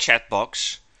opened your chat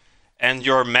box and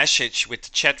your message with the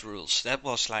chat rules. That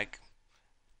was like,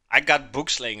 I got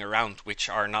books laying around which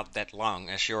are not that long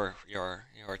as your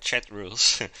chat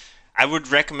rules. I would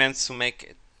recommend to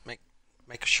make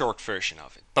a short version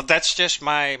of it. But that's just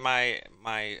my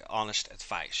honest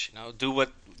advice. You know, do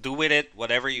with it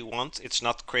whatever you want. It's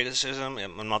not criticism.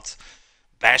 I'm not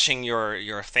bashing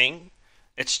your thing.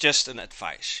 It's just an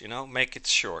advice. You know, make it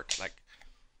short. Like,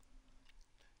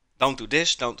 don't do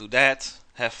this, don't do that.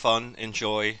 Have fun,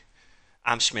 enjoy.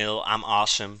 I'm Smill. I'm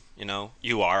awesome. You know,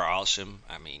 you are awesome.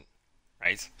 I mean,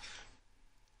 right?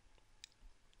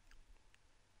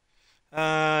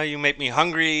 You made me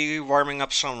hungry, warming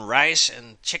up some rice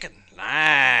and chicken.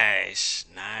 Nice,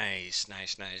 nice,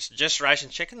 nice, nice. Just rice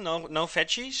and chicken, no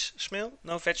veggies, Smill,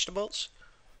 no vegetables.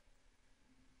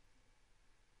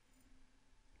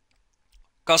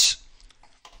 Cause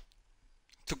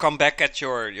to come back at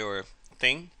your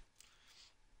thing,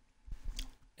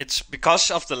 it's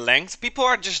because of the length. People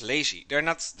are just lazy.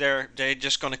 They're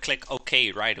just gonna click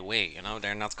OK right away. You know,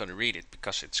 they're not gonna read it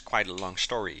because it's quite a long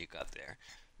story you got there.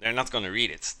 They're not gonna read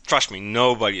it. Trust me,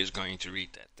 nobody is going to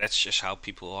read that. That's just how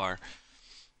people are.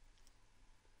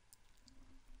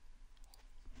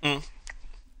 Mm,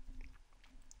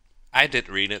 I did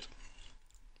read it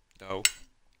though,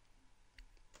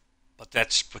 but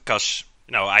that's because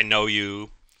I know you.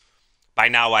 By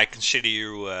now, I consider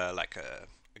you like a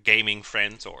gaming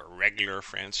friend or a regular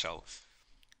friend. So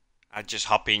I just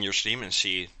hop in your stream and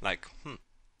see like,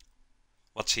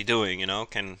 what's he doing? You know,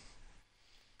 can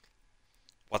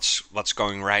what's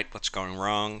going right, what's going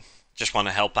wrong. Just want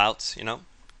to help out. You know.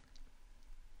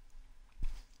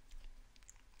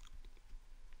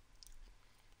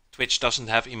 Twitch doesn't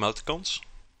have emoticons.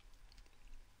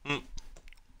 Hmm.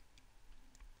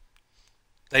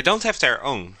 They don't have their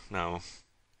own. No.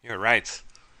 You're right.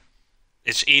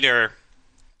 It's either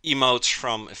emotes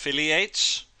from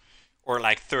affiliates or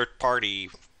like third-party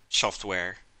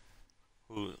software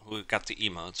who got the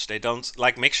emotes. They don't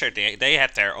like Mixer. They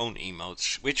had their own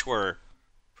emotes, which were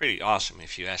pretty awesome,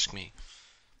 if you ask me.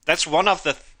 That's one of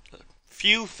the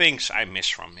few things I miss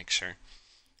from Mixer.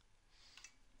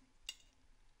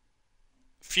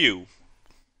 Few.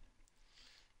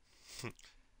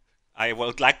 I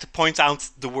would like to point out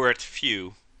the word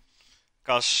few,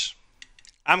 because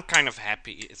I'm kind of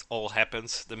happy it all happened,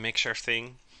 the Mixer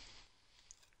thing.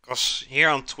 Because here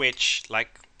on Twitch,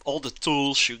 like all the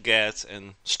tools you get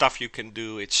and stuff you can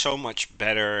do, it's so much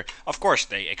better. Of course,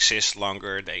 they exist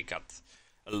longer, they got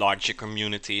a larger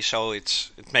community, so it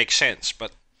makes sense.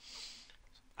 But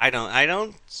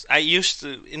I used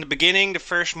to, in the beginning, the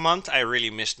first month, I really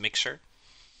missed Mixer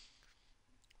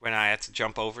when I had to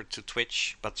jump over to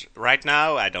Twitch. But right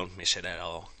now, I don't miss it at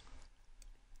all.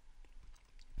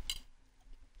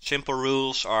 Simple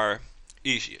rules are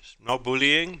easiest. No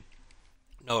bullying,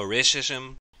 no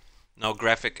racism, no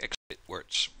graphic explicit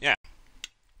words. Yeah,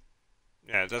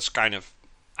 yeah, that's kind of.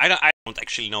 I don't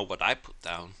actually know what I put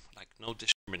down. Like no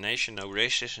discrimination, no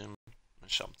racism, or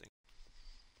something.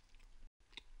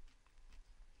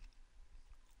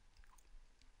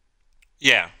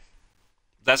 Yeah,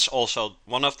 that's also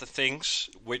one of the things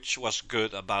which was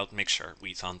good about Mixer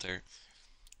Wheat Hunter.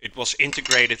 It was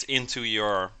integrated into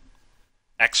your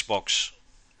Xbox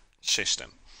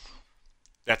system.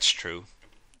 That's true.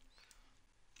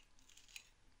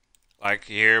 Like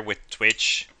here with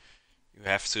Twitch, you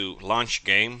have to launch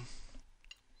game,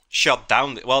 shut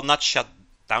down. Well, not shut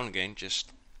down the game,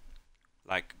 just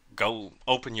like go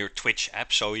open your Twitch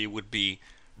app so you would be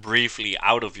briefly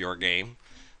out of your game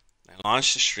and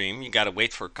launch the stream. You gotta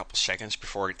wait for a couple seconds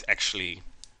before it actually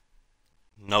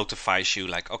notifies you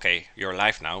like, okay, you're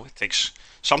live now. It takes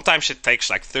sometimes it takes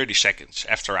like 30 seconds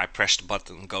after I press the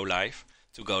button go live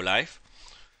to go live.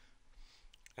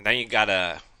 And then you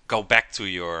gotta go back to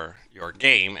your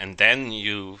game and then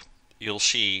you'll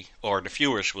see, or the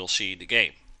viewers will see the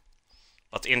game.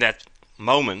 But in that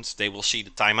moment they will see the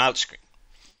timeout screen.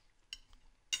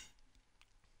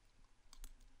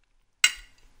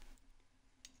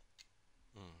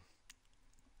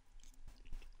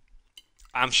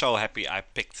 I'm so happy I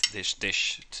picked this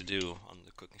dish to do on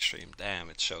the cooking stream. Damn,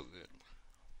 it's so good.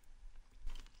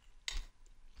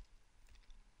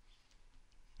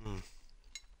 Mm.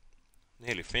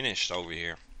 Nearly finished over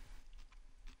here.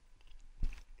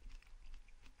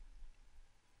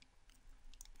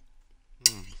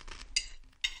 Mm.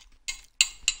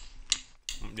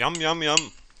 Yum, yum,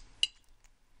 yum.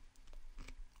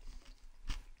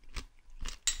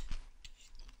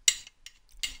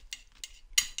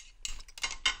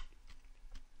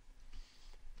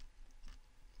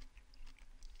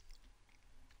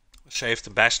 Save the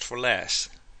best for last.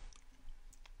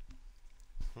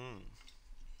 Hmm.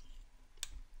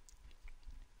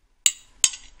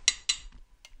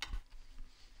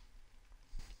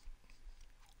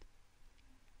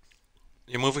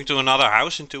 You're moving to another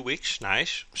house in 2 weeks.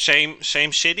 Nice. Same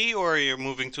city, or you're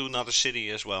moving to another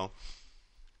city as well?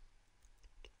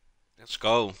 Let's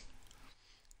go.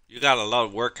 You got a lot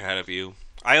of work ahead of you.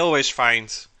 I always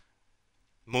find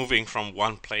moving from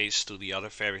one place to the other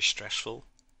very stressful.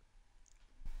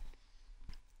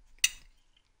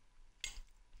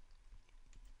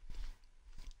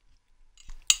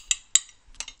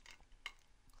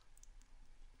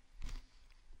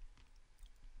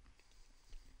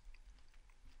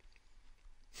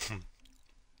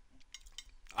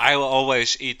 I will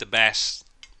always eat the best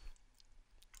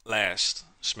last,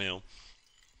 Smil.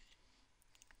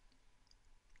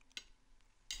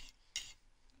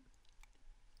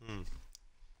 Hmm.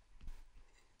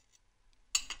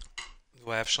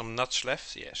 Do I have some nuts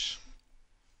left? Yes.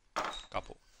 A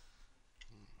couple.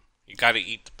 You gotta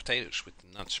eat the potatoes with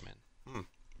the nuts, man. Hmm.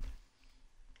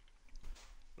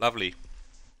 Lovely.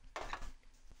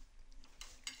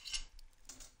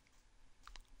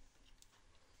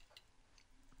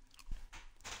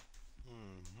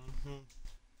 Mm-hmm.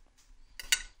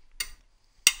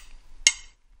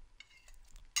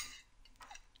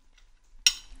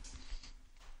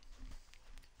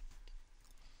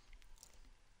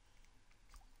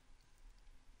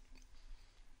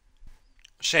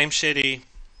 Same city,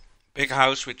 big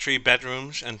house with 3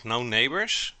 bedrooms and no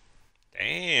neighbors?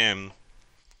 Damn.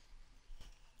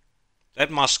 That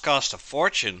must cost a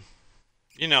fortune.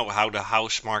 You know how the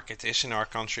house market is in our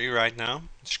country right now.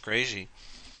 It's crazy.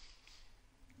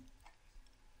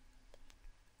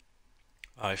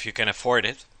 If you can afford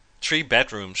it. 3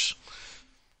 bedrooms.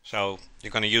 So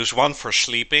you're gonna use one for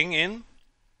sleeping in,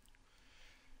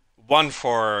 one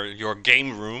for your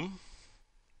game room.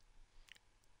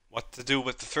 What to do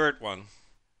with the third one?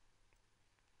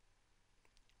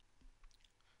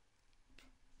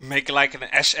 Make like an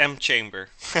SM chamber.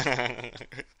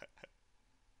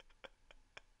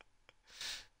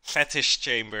 Fetish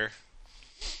chamber.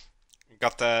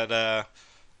 Got the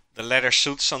leather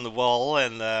suits on the wall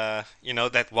and you know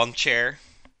that one chair,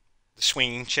 the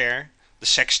swinging chair, the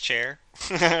sex chair.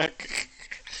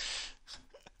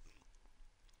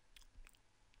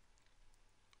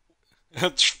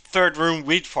 Third room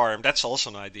wheat farm. That's also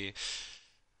an idea.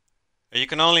 You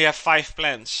can only have 5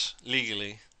 plants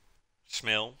legally,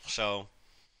 Smil. So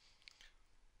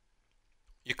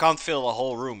you can't fill a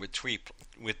whole room with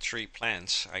three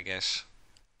plants, I guess.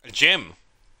 A gym.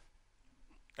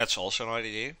 That's also an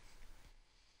idea.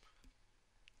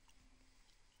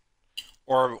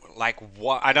 Or like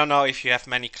what? I don't know if you have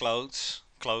many clothes.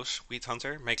 Clothes, Wheat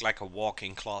Hunter. Make like a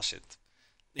walk-in closet.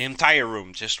 The entire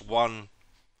room, just one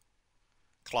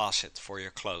closet for your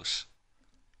clothes.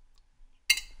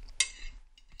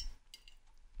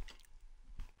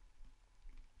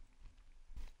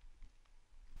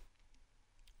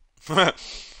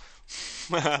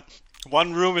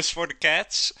 One room is for the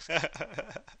cats.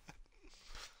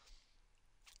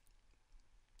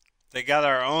 They got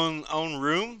our own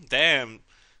room. Damn,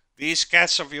 these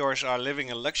cats of yours are living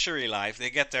a luxury life.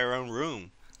 They get their own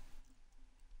room.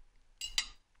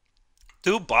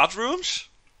 2 bathrooms?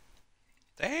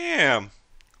 Damn.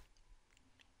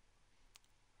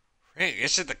 Hey,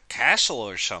 is it a castle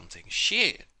or something?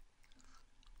 Shit.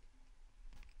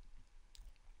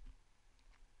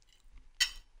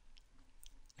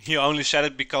 You only said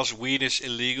it because weed is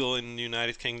illegal in the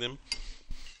United Kingdom.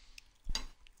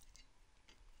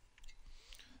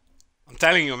 I'm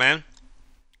telling you, man.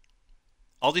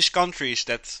 All these countries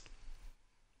that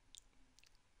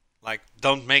like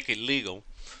don't make it legal.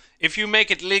 If you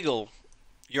make it legal,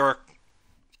 you're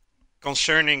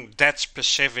concerning that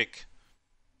specific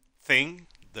thing,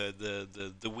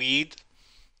 the weed.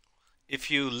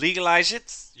 If you legalize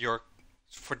it, you're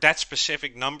for that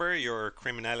specific number, your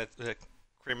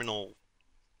criminal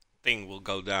thing will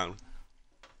go down.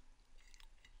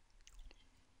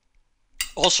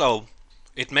 Also,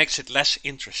 it makes it less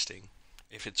interesting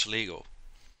if it's legal.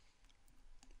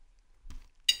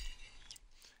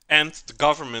 And the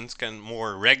government can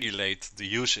more regulate the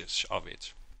usage of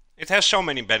it. It has so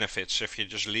many benefits if you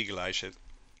just legalize it.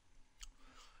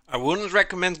 I wouldn't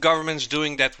recommend governments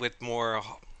doing that with more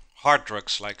hard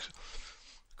drugs like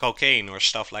cocaine or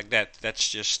stuff like that. That's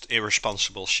just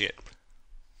irresponsible shit.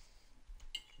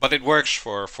 But it works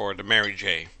for the Mary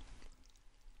J.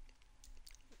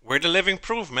 We're the living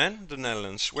proof, man. The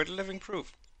Netherlands. We're the living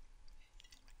proof.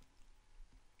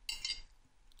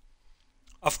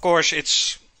 Of course,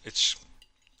 it's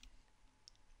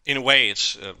in a way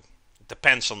it's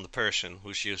depends on the person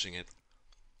who's using it.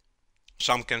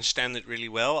 Some can stand it really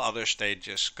well. Others they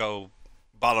just go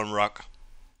bottom rock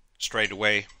straight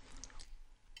away.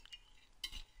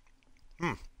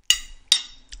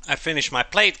 I finished my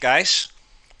plate, guys.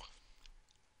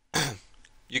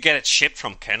 You get it shipped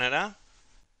from Canada.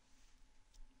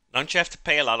 Don't you have to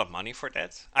pay a lot of money for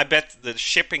that? I bet the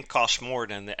shipping costs more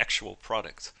than the actual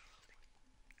product.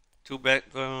 Too bad.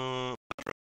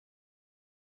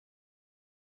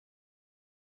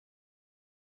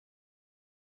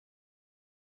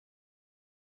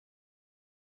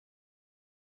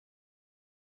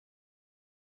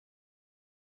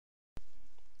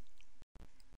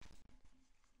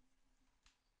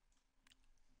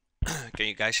 Can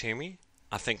you guys hear me?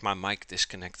 I think my mic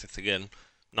disconnected again.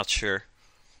 Not sure.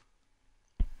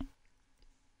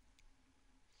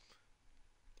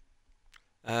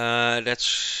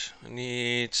 That's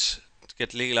needs to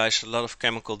get legalized. A lot of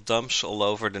chemical dumps all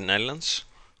over the Netherlands.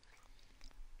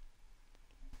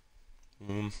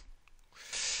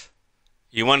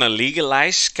 You want to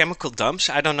legalize chemical dumps?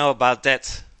 I don't know about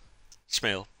that,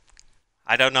 Smil.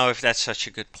 I don't know if that's such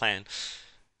a good plan.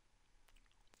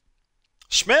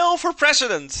 Smil for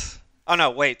president! Oh no,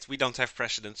 wait, we don't have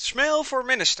president. Smil for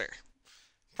minister.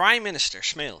 Prime Minister,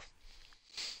 Smil.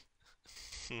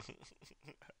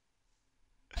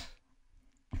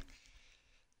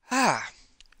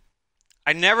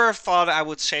 I never thought I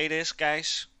would say this,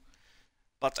 guys,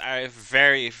 but I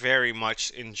very, very much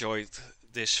enjoyed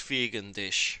this vegan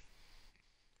dish.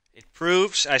 It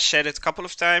proves, I said it a couple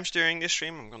of times during this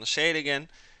stream, I'm gonna say it again.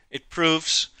 It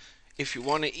proves if you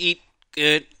want to eat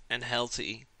good and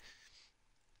healthy,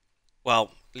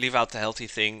 well, leave out the healthy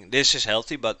thing. This is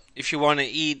healthy, but if you want to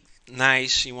eat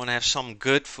nice, you want to have some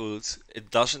good food,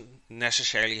 it doesn't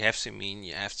necessarily have to mean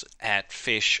you have to add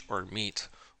fish or meat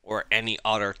or any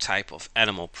other type of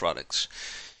animal products.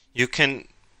 You can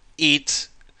eat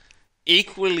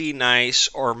equally nice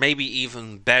or maybe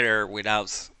even better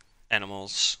without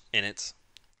animals in it.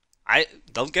 I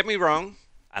don't get me wrong,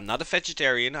 I'm not a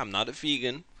vegetarian, I'm not a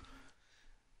vegan,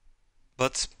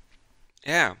 but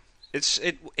yeah,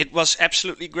 it was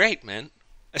absolutely great, man.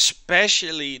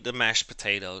 Especially the mashed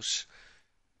potatoes.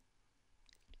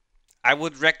 I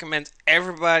would recommend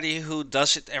everybody who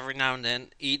does it every now and then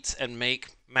eat and make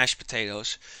mashed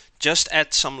potatoes. Just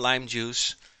add some lime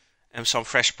juice and some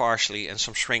fresh parsley and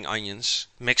some spring onions.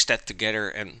 Mix that together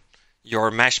and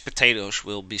your mashed potatoes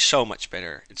will be so much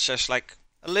better. It's just like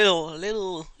a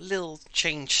little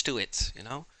change to it, you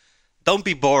know? Don't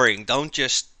be boring. Don't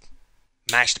just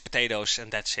mash the potatoes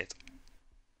and that's it.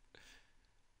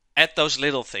 Add those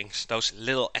little things, those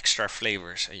little extra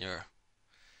flavors, and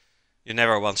you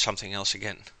never want something else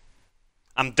again.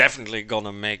 I'm definitely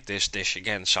gonna make this dish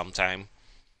again sometime.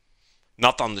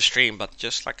 Not on the stream, but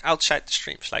just like outside the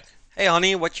streams. Like, hey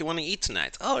honey, what you wanna eat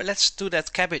tonight? Oh, let's do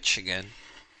that cabbage again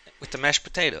with the mashed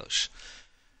potatoes.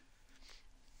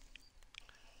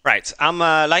 Right, I'm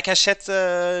like I said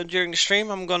during the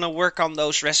stream, I'm gonna work on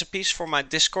those recipes for my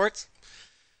Discord.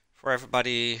 For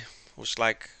everybody who's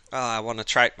like, oh, I want to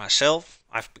try it myself.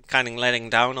 I've been kind of letting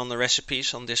down on the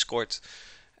recipes on Discord.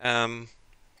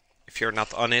 If you're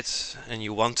not on it and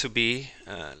you want to be,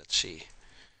 let's see.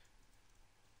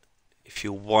 If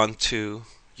you want to,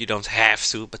 you don't have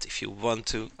to, but if you want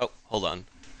to. Oh, hold on.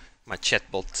 My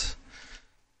chatbot.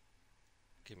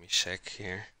 Give me a sec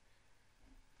here.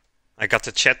 I got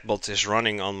the chatbot is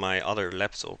running on my other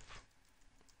laptop,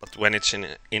 but when it's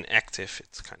inactive,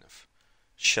 it kind of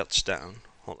shuts down.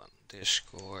 Hold on,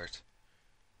 Discord.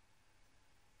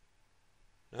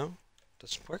 No,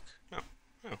 doesn't work. No,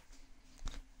 no. It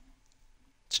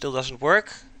still doesn't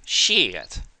work.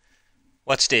 Shit.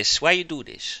 What's this? Why you do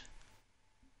this?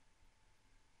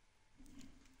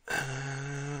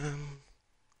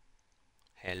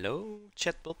 Hello,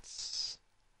 chatbots.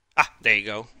 Ah, there you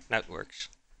go. Now it works.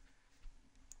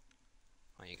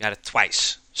 Oh, you got it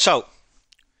twice. So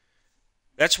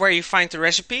that's where you find the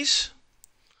recipes.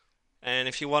 And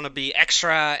if you want to be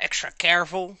extra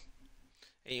careful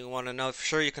and you want to know for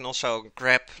sure, you can also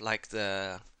grab like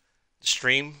the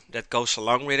stream that goes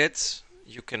along with it.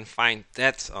 You can find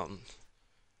that on.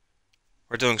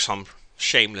 We're doing some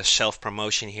shameless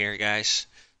self-promotion here, guys.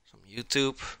 Some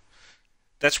YouTube.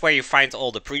 That's where you find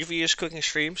all the previous cooking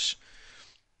streams.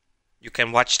 You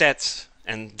can watch that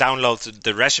and download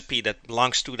the recipe that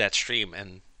belongs to that stream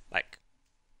and like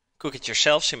cook it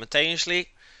yourself simultaneously.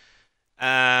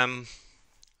 I'm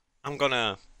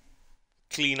gonna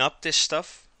clean up this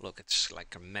stuff. Look, it's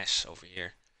like a mess over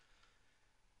here.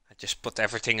 I just put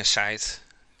everything aside. So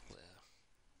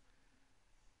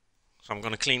I'm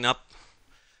gonna clean up.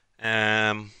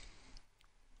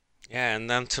 Yeah, and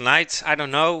then tonight, I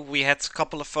don't know, we had a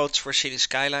couple of votes for City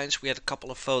Skylines, we had a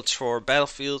couple of votes for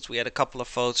Battlefield, we had a couple of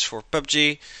votes for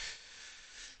PUBG.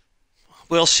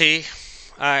 We'll see.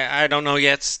 I don't know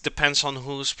yet. Depends on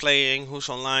who's playing, who's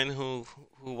online, who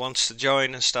wants to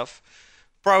join and stuff.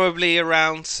 Probably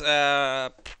around I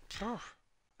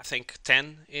think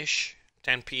 10-ish,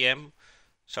 10 p.m.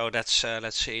 So that's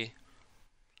let's see.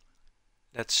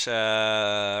 That's 3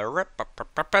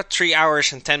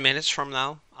 hours and 10 minutes from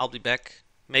now. I'll be back,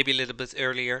 maybe a little bit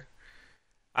earlier.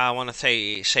 I want to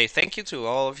say thank you to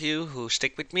all of you who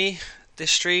stick with me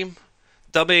this stream.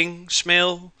 Dubbing,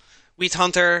 Smill, Wheat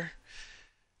Hunter.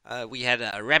 We had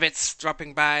a rabbit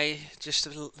dropping by just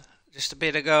a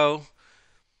bit ago.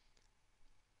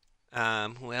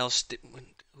 Who else?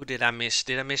 Who did I miss?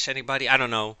 Did I miss anybody? I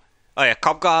don't know. Oh yeah,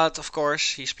 Cop God, of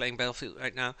course. He's playing Battlefield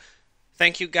right now.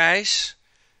 Thank you, guys.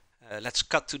 Let's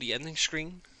cut to the ending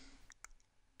screen.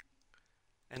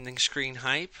 Ending screen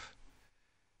hype.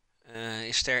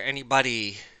 Is there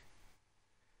anybody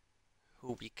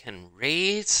who we can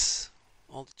raid?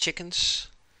 All the chickens?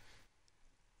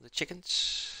 The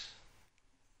chickens?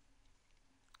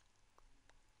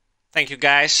 Thank you,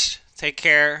 guys. Take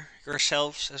care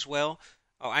yourselves as well.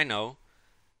 Oh, I know.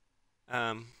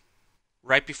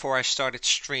 Right before I started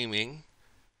streaming,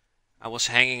 I was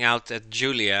hanging out at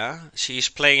Julia. She's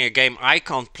playing a game I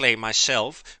can't play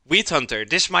myself. Wheat Hunter,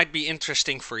 this might be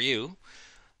interesting for you.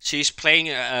 She's playing,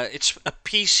 it's a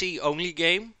PC only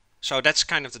game. So that's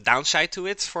kind of the downside to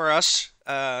it for us,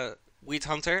 Wheat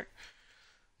Hunter.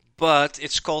 But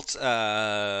it's called,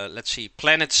 let's see,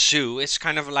 Planet Zoo. It's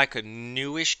kind of like a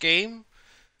newish game.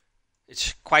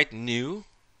 It's quite new.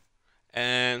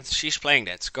 And she's playing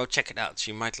that. Go check it out.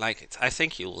 You might like it. I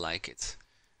think you'll like it.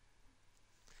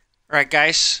 Alright,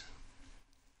 guys.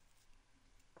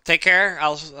 Take care.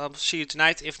 I'll see you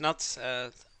tonight. If not,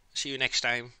 see you next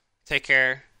time. Take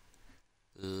care.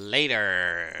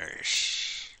 Later.